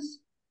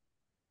transcendence.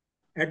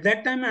 At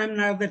that time, I'm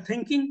neither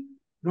thinking,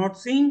 not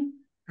seeing,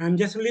 I'm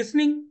just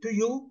listening to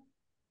you.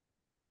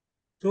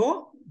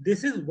 So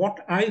this is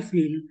what I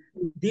feel.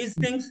 These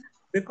things,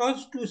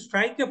 because to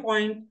strike a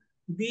point,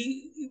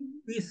 we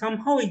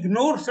somehow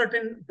ignore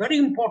certain very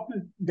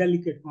important,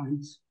 delicate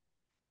points,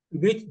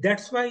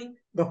 that's why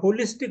the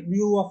holistic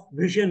view of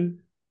vision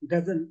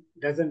doesn't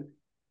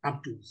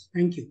come to us.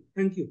 Thank you.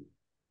 Thank you.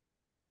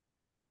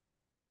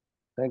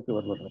 Thank you,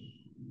 Verma.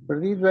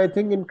 Pradeep, I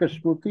think in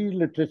Krishnamurti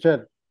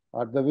literature,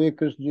 or the way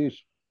Krishna is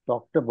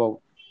talked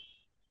about,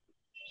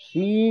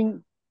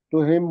 seeing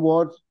to him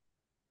was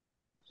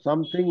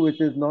something which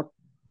is not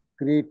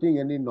creating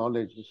any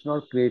knowledge, it's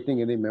not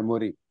creating any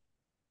memory.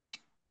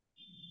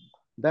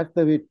 That's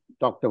the way he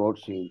talked about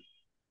seeing.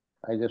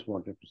 I just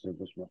wanted to say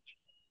this much.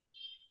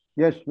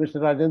 Yes, Mr.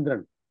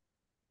 Rajendran.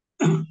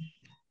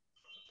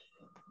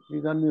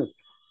 Please unmute.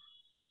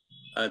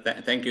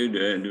 Thank you,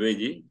 Dubey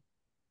ji.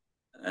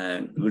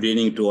 Good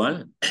evening to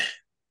all.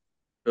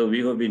 So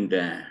we have been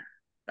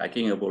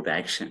talking about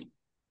action.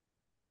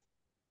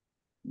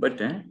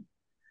 But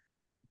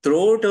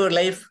throughout our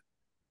life,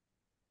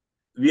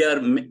 we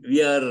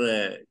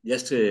are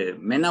just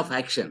men of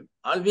action.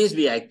 Always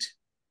we act.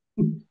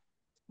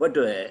 But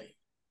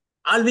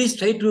always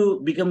try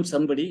to become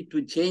somebody,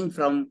 to change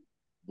from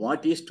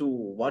what is to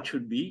what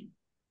should be,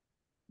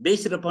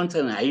 based upon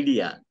some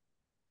idea,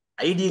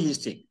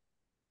 idealistic.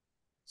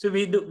 So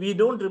we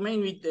don't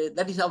remain with,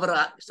 that is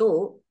our,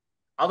 so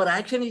our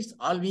action is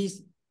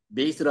always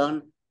based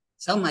on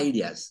some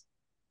ideas.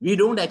 We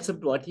don't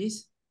accept what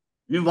is.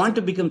 We want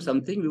to become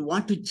something. We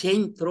want to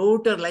change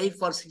throughout our life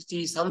for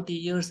 60, 70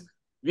 years.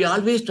 We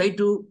always try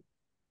to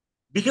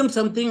become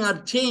something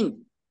or change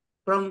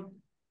from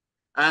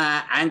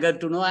anger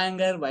to no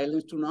anger,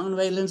 violence to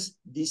non-violence.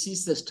 This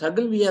is the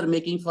struggle we are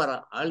making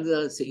for all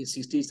the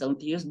 60,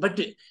 70 years. But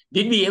did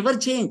we ever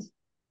change?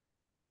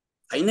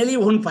 Finally,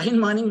 one fine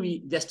morning,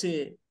 we just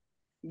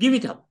give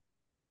it up.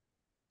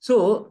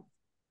 So,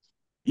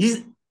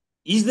 is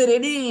there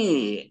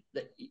any,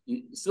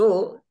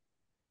 so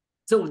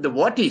the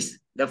what is,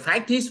 the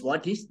fact is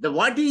what is, the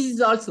what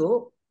is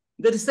also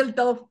the result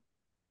of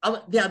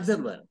the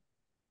observer.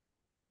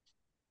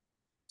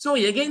 So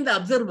again, the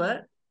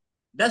observer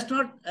does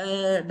not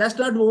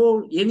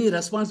owe any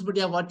responsibility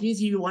of what is.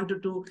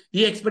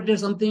 He expected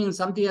something and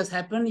something has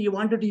happened. He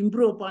wanted to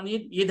improve upon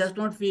it. He does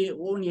not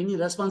own any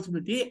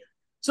responsibility.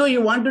 So he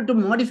wanted to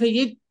modify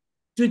it,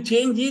 to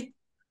change it.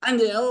 And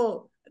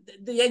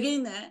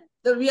again,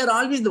 we are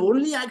always, the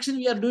only action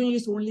we are doing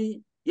is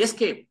only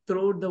escape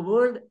throughout the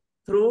world,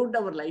 throughout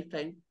our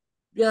lifetime.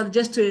 We are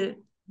just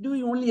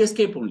doing only,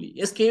 escape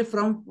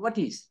from what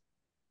is.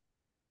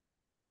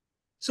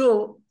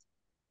 So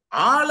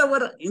all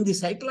our, in the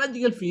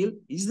psychological field,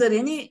 is there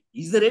any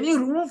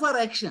room for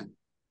action?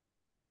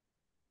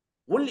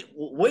 Only,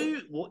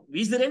 why,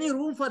 is there any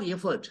room for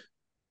effort?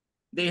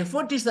 The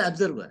effort is the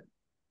observer.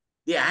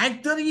 The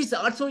actor is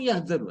also an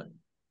observer.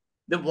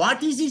 The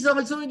what is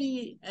also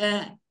the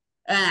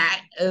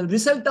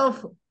result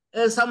of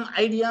some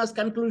ideas,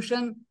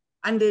 conclusion,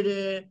 and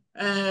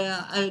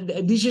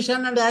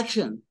decision and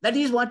action. That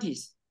is what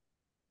is.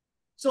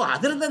 So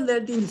other than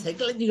that, in the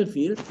psychological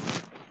field,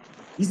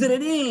 is there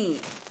any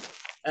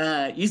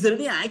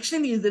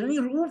action? Is there any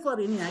room for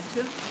any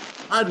action?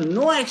 Or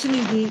no action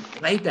is the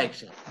right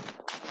action?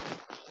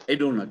 I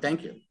don't know.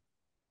 Thank you.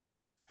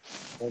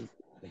 Thank you.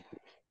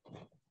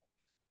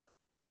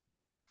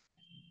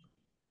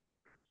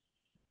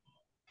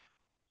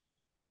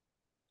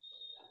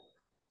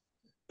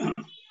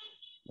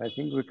 I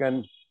think we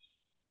can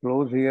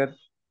close here,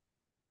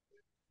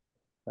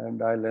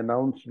 and I'll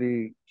announce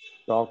the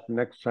talk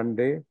next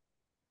Sunday.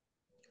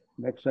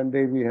 Next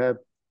Sunday, we have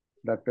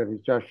Dr.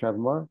 Richa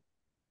Sharma,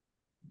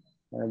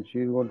 and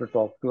she's going to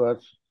talk to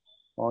us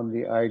on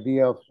the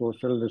idea of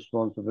social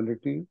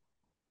responsibility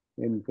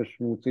in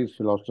Krishnamurti's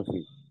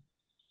philosophy.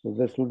 So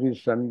this will be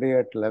Sunday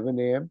at 11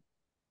 a.m.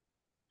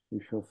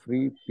 If you're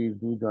free, please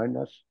do join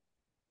us.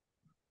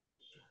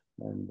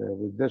 And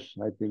with this,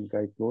 I think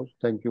I close.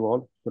 Thank you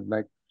all. Good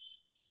night.